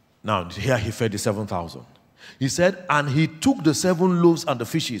 Now, here he fed the 7,000. He said, and he took the 7 loaves and the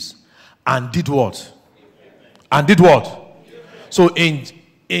fishes and did what? And did what? So in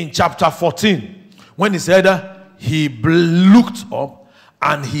chapter 14, when he said he looked up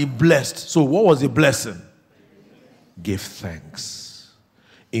and he blessed. So what was the blessing? Give thanks.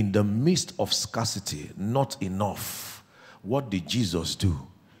 In the midst of scarcity, not enough. What did Jesus do?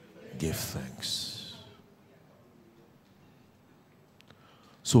 Give thanks.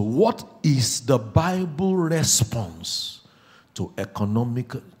 So what is the Bible response to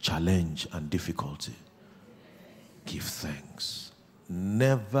economic challenge and difficulty? Give thanks.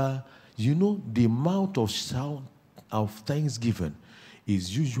 Never, you know, the amount of sound of thanksgiving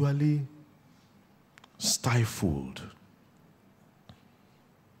is usually stifled.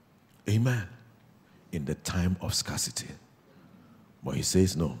 Amen. In the time of scarcity. But he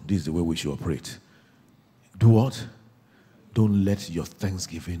says, no, this is the way we should operate. Do what? Don't let your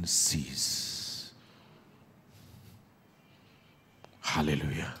thanksgiving cease.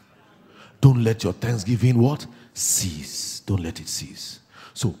 Hallelujah. Don't let your thanksgiving what? Cease. Don't let it cease.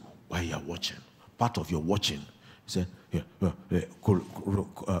 So while you're watching, part of your watching, say,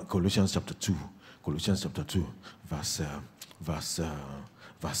 Colossians chapter 2. Colossians chapter 2, verse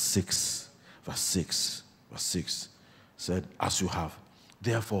 6. Verse 6 said, as you have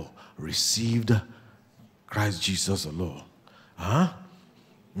therefore received Christ Jesus the Lord.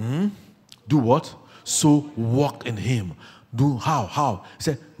 Do what? So walk in him. Do how? How? He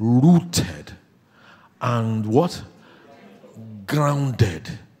said, rooted and what? Grounded.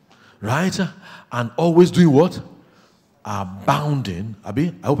 Right? And always doing what? Abounding.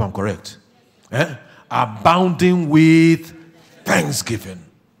 Abi, I hope I'm correct. Abounding with thanksgiving.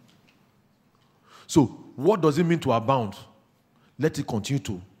 So, what does it mean to abound? Let it continue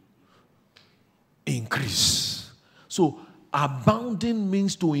to increase. So, abounding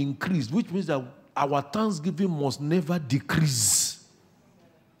means to increase, which means that our thanksgiving must never decrease.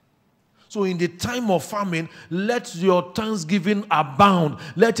 So in the time of famine, let your thanksgiving abound.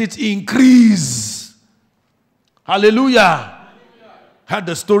 Let it increase. Hallelujah. Had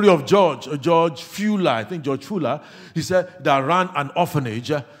the story of George Fuller. I think George Fuller, he said, that ran an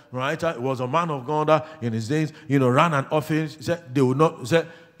orphanage, right? It was a man of God in his days, ran an orphanage. He said, they would not, said,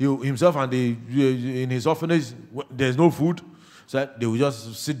 himself and in his orphanage, there's no food. So they will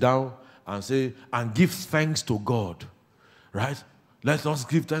just sit down and say, and give thanks to God. Right? Let us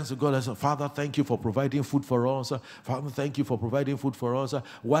give thanks to God. Let's say, Father, thank you for providing food for us. Father, thank you for providing food for us.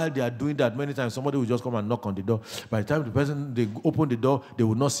 While they are doing that, many times somebody will just come and knock on the door. By the time they open the door, they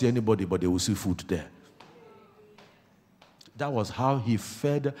will not see anybody, but they will see food there. That was how he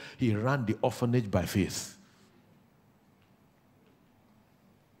ran the orphanage by faith.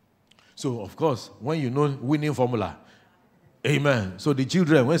 So, of course, when you know winning formula, amen. So the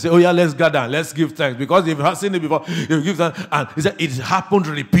children, when they say, oh yeah, let's gather, let's give thanks. Because they've seen it before, they give thanks. And he said, it happened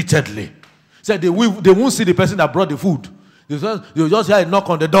repeatedly. He said, they won't see the person that brought the food. They'll just hear a knock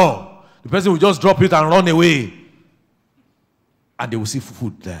on the door. The person will just drop it and run away. And they will see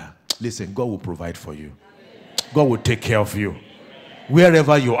food there. Listen, God will provide for you. God will take care of you.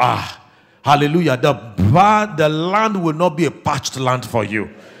 Wherever you are. Hallelujah. The land will not be a parched land for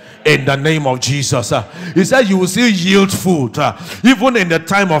you. In the name of Jesus. He said you will still yield food. Even in the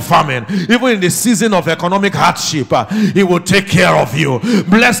time of famine. Even in the season of economic hardship. He will take care of you.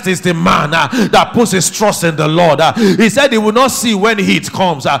 Blessed is the man that puts his trust in the Lord. He said he will not see when heat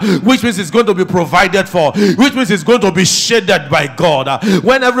comes. Which means it's going to be provided for. Which means it's going to be shaded by God.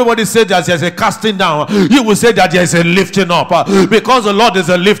 When everybody says that there's a casting down, you will say that there's a lifting up. Because the Lord is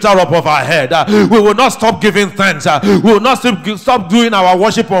a lifter up of our head. We will not stop giving thanks. We will not stop doing our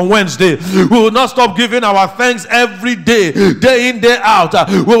worship on Wednesday. We will not stop giving our thanks every day, day in, day out.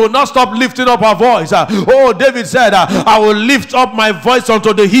 We will not stop lifting up our voice. Oh, David said, I will lift up my voice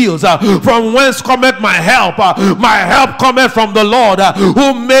unto the hills. From whence cometh my help? My help cometh from the Lord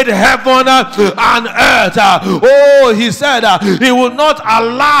who made heaven and earth. Oh, he said, he will not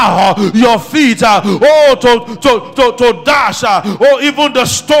allow your feet to dash even the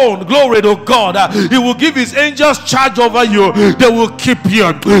stone. Glory to God. He will give his angels charge over you. They will keep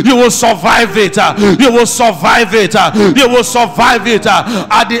you. You will survive it. You will survive it. You will survive it.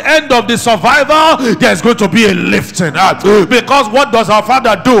 At the end of the survival, there's going to be a lifting. Because what does our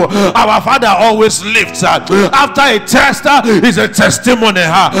Father do? Our Father always lifts. After a test is a testimony.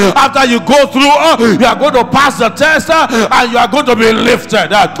 After you go through, you are going to pass the test and you are going to be lifted.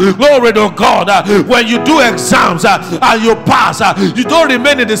 Glory to God. When you do exams and you pass, you don't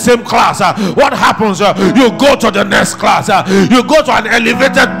remain in the same class. What happens? You go to the next class. You go to an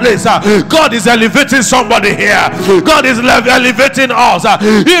elevated place. God is elevating somebody here. God is elevating us.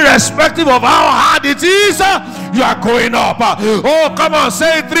 Irrespective of how hard it is, you are going up. Oh, come on,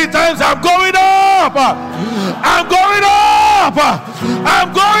 say it 3 times. I'm going up. I'm going up.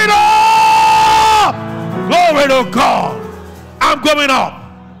 I'm going up. Glory to God. I'm going up.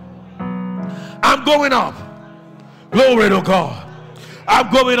 I'm going up. Glory to God. I'm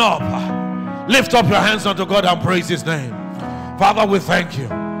going up. Lift up your hands unto God and praise his name. Father, we thank you.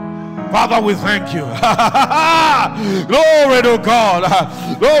 Father, we thank you. Glory to God.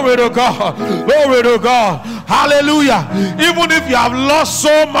 Glory to God. Glory to God. Hallelujah. Even if you have lost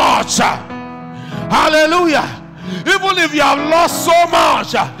so much. Hallelujah. Even if you have lost so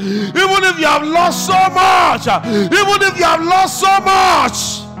much. Even if you have lost so much. Even if you have lost so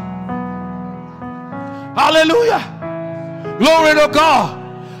much. Hallelujah. Glory to God.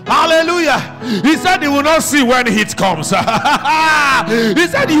 Hallelujah. He said he will not see when heat comes. He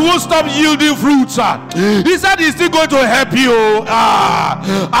said he won't stop yielding fruits. He said he's still going to help you.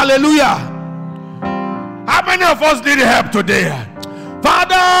 Hallelujah. How many of us need help today?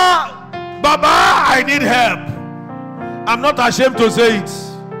 Father, Baba, I need help. I'm not ashamed to say it.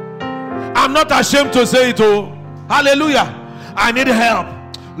 I'm not ashamed to say it. Oh, hallelujah. I need help.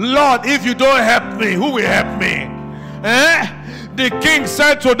 Lord, if you don't help me, who will help me? The king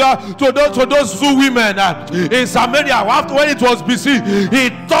said to those 2 women in Samaria, after when it was busy, he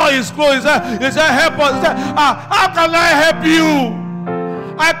tore his clothes. He said, help us. He said, how can I help you?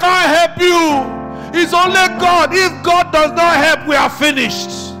 I can't help you. It's only God. If God does not help, we are finished.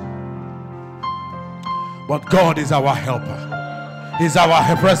 But God is our helper. He's our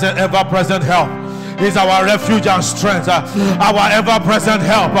ever-present help. He's our refuge and strength, our ever-present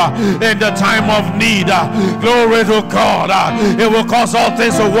help in the time of need. Glory to God. It will cause all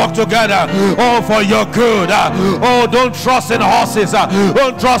things to work together, all for your good. Oh, don't trust in horses.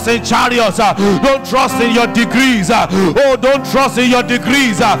 Don't trust in chariots. Don't trust in your degrees. Oh, don't trust in your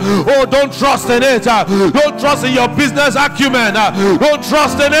degrees. Oh, don't trust in it. Don't trust in your business acumen. Don't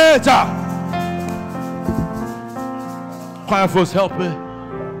trust in it. Choir folks, help me.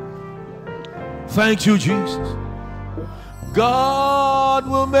 Thank you, Jesus. God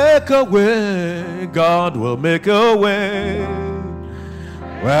will make a way. God will make a way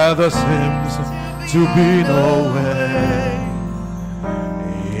where there seems to be no way.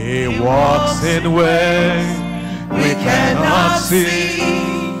 He walks in ways we cannot see.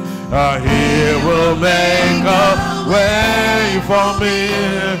 He will make a way for me.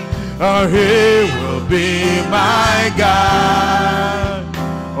 He will be my guide.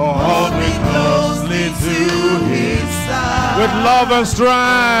 Hold me closely to his side. With love and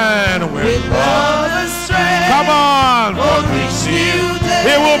strength. With love and strength. Come on. For which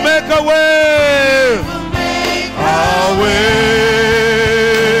he will make a way. A way.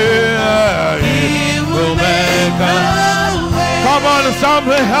 He will make a way. Come on,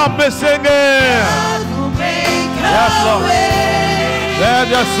 somebody help me sing it. Yes, Lord. There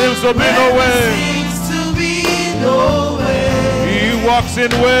just seems to be no way. He walks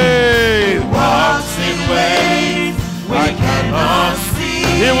in ways. Walks in ways we cannot see.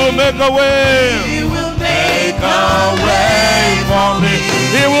 He will make a way. He will make a way for me.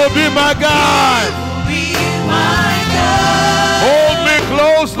 He will be my God. He will be my God. Hold me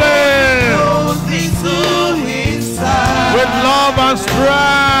closely. Closely to his side. With love and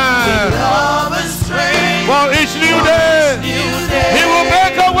strength. With love and strength. For each new day. He will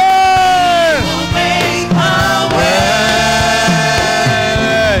make a way.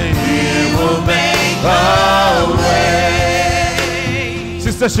 He will make a way.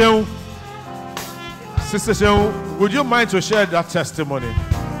 Sister Sheung, would you mind to share that testimony?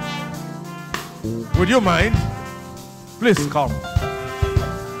 Would you mind? Please come.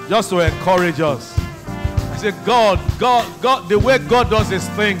 just to encourage us. I say, God, the way God does His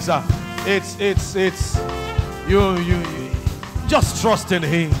things, it's you just trust in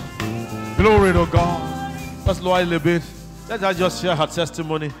Him. Glory to God. Let's lower a little bit. Let her just share her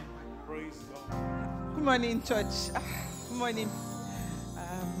testimony. Praise God. Good morning, church. Good morning.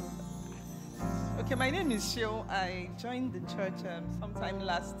 Okay, my name is Shil. I joined the church sometime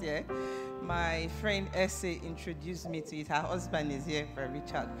last year. My friend Essie introduced me to it. Her husband is here, for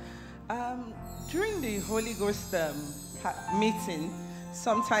Richard. During the Holy Ghost meeting,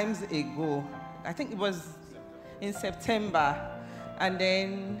 sometimes ago, I think it was in September, and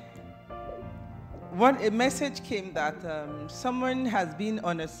then a message came that someone has been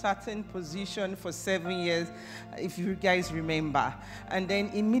on a certain position for 7 years, if you guys remember. And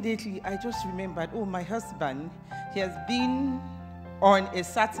then immediately I just remembered, oh, my husband, he has been on a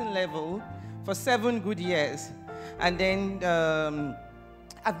certain level for 7 good years. And then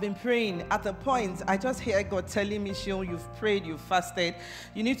I've been praying. At the point, I just hear God telling me, Shil, you've prayed, you've fasted.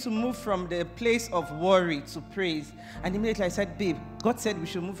 You need to move from the place of worry to praise. And immediately I said, babe, God said we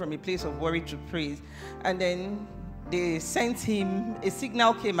should move from a place of worry to praise. And then they sent him, a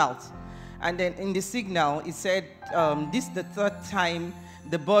signal came out. And then in the signal, it said, this is the 3rd time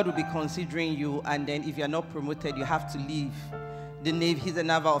the board will be considering you. And then if you're not promoted, you have to leave the Navy. He's a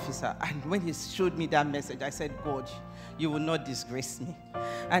naval officer. And when he showed me that message, I said, God, you will not disgrace me.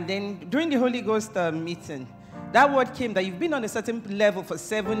 And then during the Holy Ghost meeting, that word came that you've been on a certain level for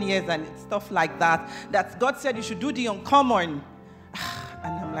 7 years and stuff like that, that God said you should do the uncommon.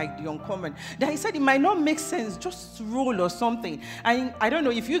 And I'm like, the uncommon. Then he said it might not make sense, just roll or something. And I don't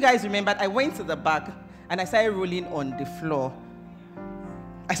know if you guys remember, I went to the back and I started rolling on the floor.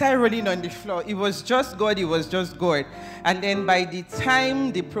 It was just God. It was just God. And then by the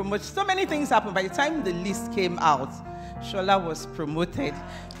time the promotion, so many things happened. By the time the list came out, Shola was promoted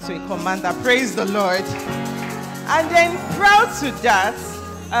to a commander. Praise the Lord. And then prior to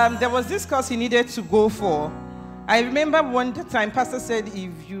that, there was this course he needed to go for. I remember one time, Pastor said,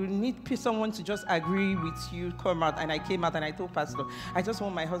 if you need someone to just agree with you, come out. And I came out and I told Pastor, I just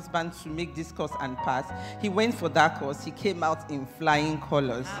want my husband to make this course and pass. He went for that course. He came out in flying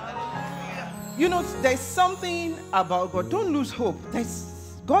colors. You know, there's something about God. Don't lose hope.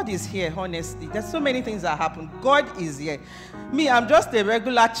 God is here, honestly. There's so many things that happen. God is here. Me, I'm just a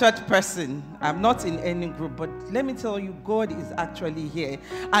regular church person. I'm not in any group. But let me tell you, God is actually here.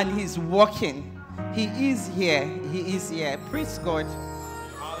 And He's working. He is here. He is here. Praise God.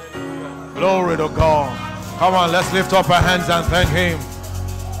 Hallelujah. Glory to God. Come on, let's lift up our hands and thank Him.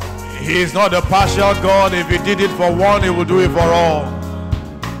 He is not a partial God. If He did it for one, He will do it for all.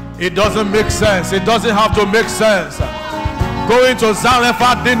 It doesn't make sense. It doesn't have to make sense. Going to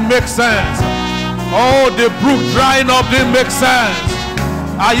Zarephath didn't make sense. Oh, the brook drying up didn't make sense.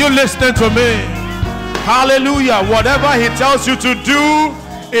 Are you listening to me? Hallelujah. Whatever He tells you to do,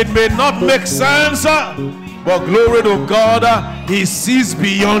 it may not make sense, but glory to God, He sees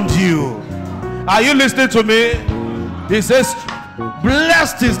beyond you. Are you listening to me? He says,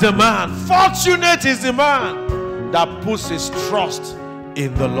 blessed is the man, fortunate is the man that puts his trust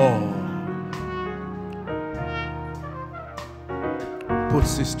in the Lord.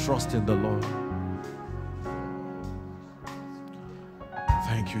 Puts his trust in the Lord.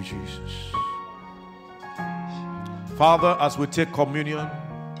 Thank you, Jesus. Father, as we take communion,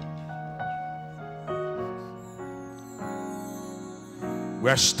 we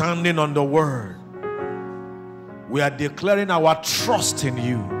are standing on the word. We are declaring our trust in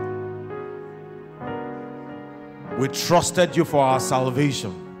you. We trusted you for our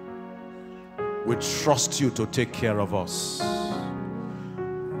salvation. We trust you to take care of us.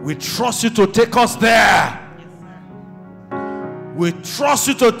 We trust you to take us there. We trust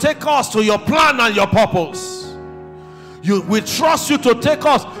you to take us to your plan and your purpose. We trust you to take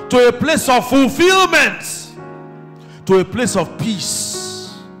us to a place of fulfillment, to a place of peace.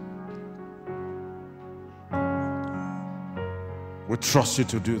 We trust you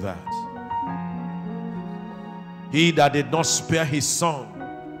to do that. He that did not spare his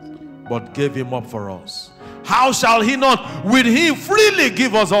son, but gave him up for us, how shall he not with him freely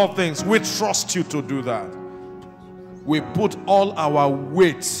give us all things? We trust you to do that. We put all our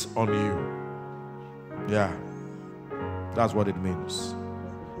weight on you. Yeah, that's what it means.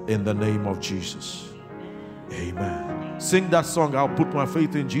 In the name of Jesus. Amen. Sing that song, I'll put my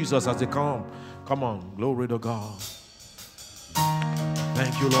faith in Jesus, as they come. Come on, glory to God.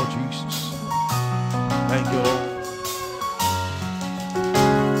 Thank you, Lord Jesus. Thank you, Lord.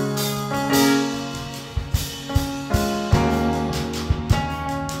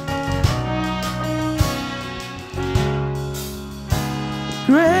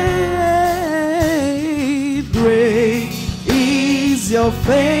 Great your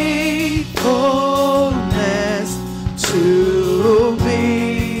faithfulness to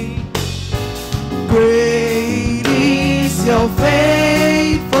me. Great is your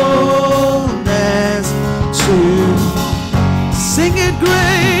faithfulness to me. Sing it,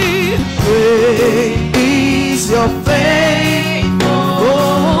 great, great is your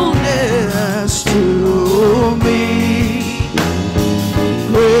faithfulness to me.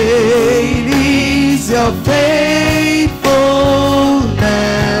 Great is your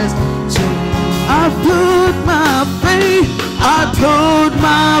faithfulness to me. I put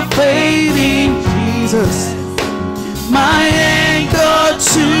my faith in Jesus, my anchor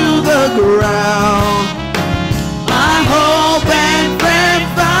to the ground, my hope and firm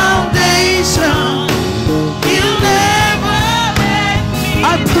foundation. He'll never let me I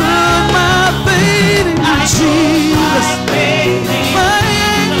put my faith in Jesus, my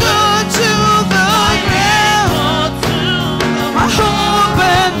anchor to the ground, my hope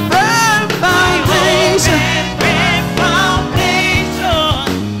and firm foundation.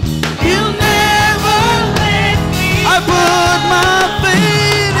 He'll never let me I put my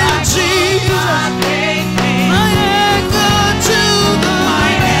faith in Jesus, my anchor to the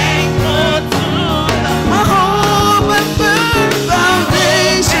my hope and firm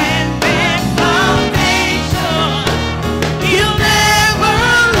foundation. He'll never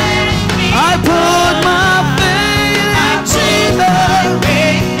let me I put my faith in Jesus,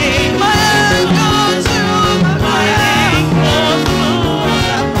 my anchor to the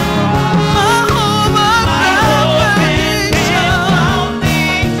my hope and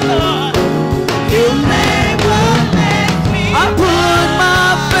foundation. He'll never let me I put my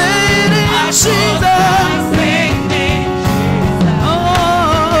faith in Jesus.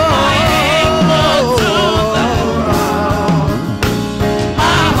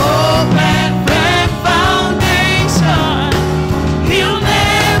 My hope and firm foundation. He'll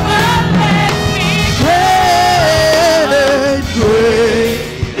never let me great, great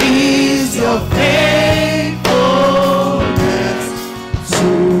is your faithfulness to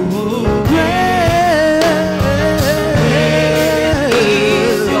great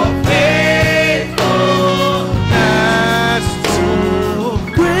is your faithfulness to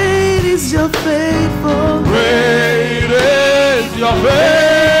great is your faithfulness. Great is your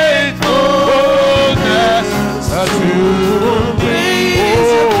faithfulness to Great is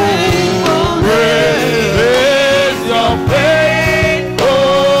your faithfulness. Great is your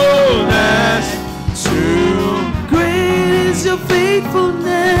faithfulness to Great is your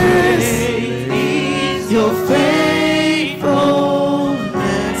faithfulness. Your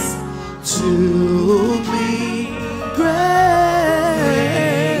faithfulness to me. Great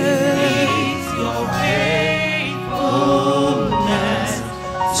is your faithfulness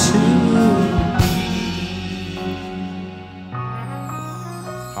to me.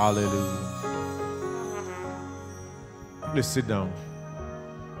 Hallelujah. Please sit down.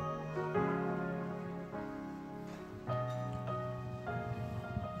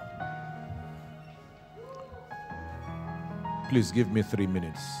 Please give me 3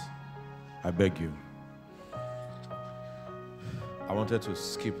 minutes. I beg you. I wanted to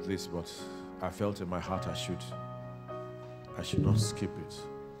skip this, but I felt in my heart I should not skip it.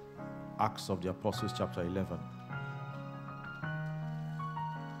 Acts of the Apostles, chapter 11.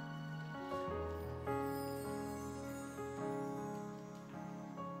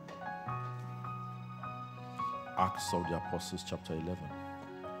 Acts of the Apostles, chapter 11.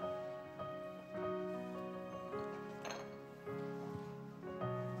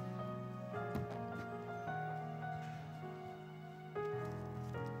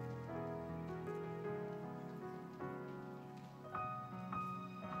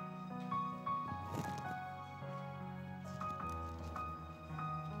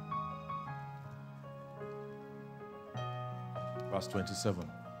 Verse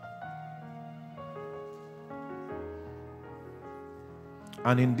 27.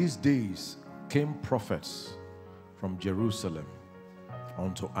 And in these days came prophets from Jerusalem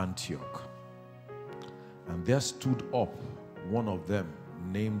unto Antioch. And there stood up one of them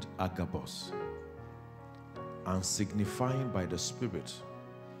named Agabus, and signifying by the Spirit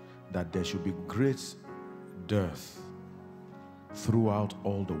that there should be great dearth throughout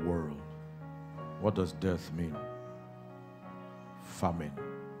all the world. What does dearth mean? Famine,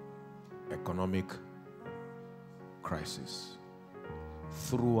 economic crisis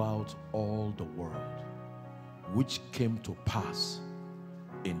throughout all the world, which came to pass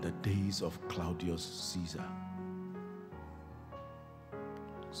in the days of Claudius Caesar.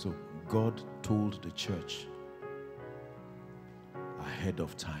 So God told the church ahead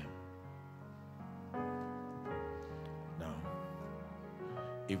of time. Now,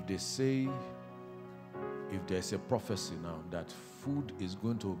 if they say, if there's a prophecy now that food is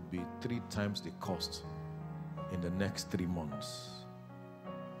going to be 3 times the cost in the next 3 months,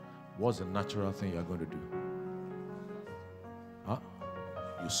 what's the natural thing you're going to do? Huh?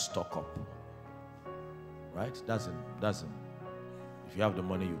 You stock up. Right? Doesn't. If you have the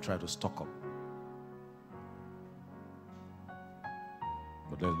money, you try to stock up.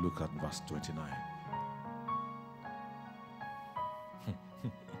 But let's look at verse 29.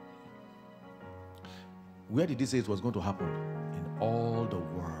 Where did he say it was going to happen? In all the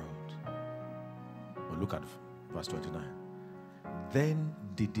world. But look at verse 29. Then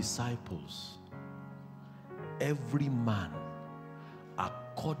the disciples, every man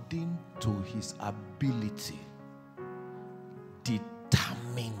according to his ability,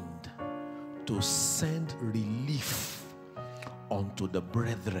 determined to send relief unto the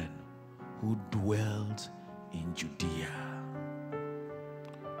brethren who dwelt in Judea,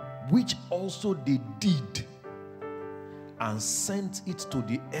 which also they did, and sent it to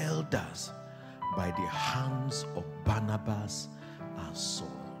the elders by the hands of Barnabas and Saul.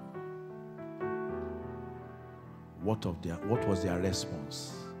 What was their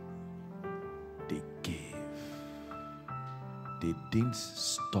response? They gave. They didn't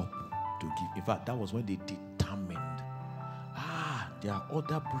stop to give. In fact, that was when they determined. There are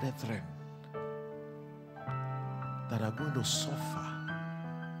other brethren that are going to suffer.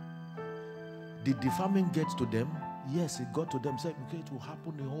 Did the famine get to them? Yes, it got to them. Said, okay, it will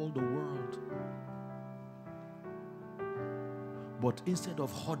happen in all the world. But instead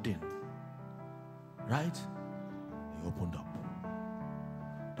of hoarding, right? He opened up.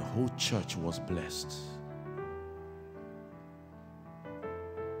 The whole church was blessed.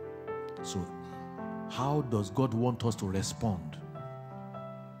 So, how does God want us to respond?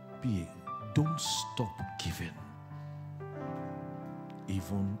 Don't stop giving,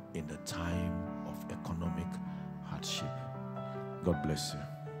 even in the time of economic hardship. God bless you.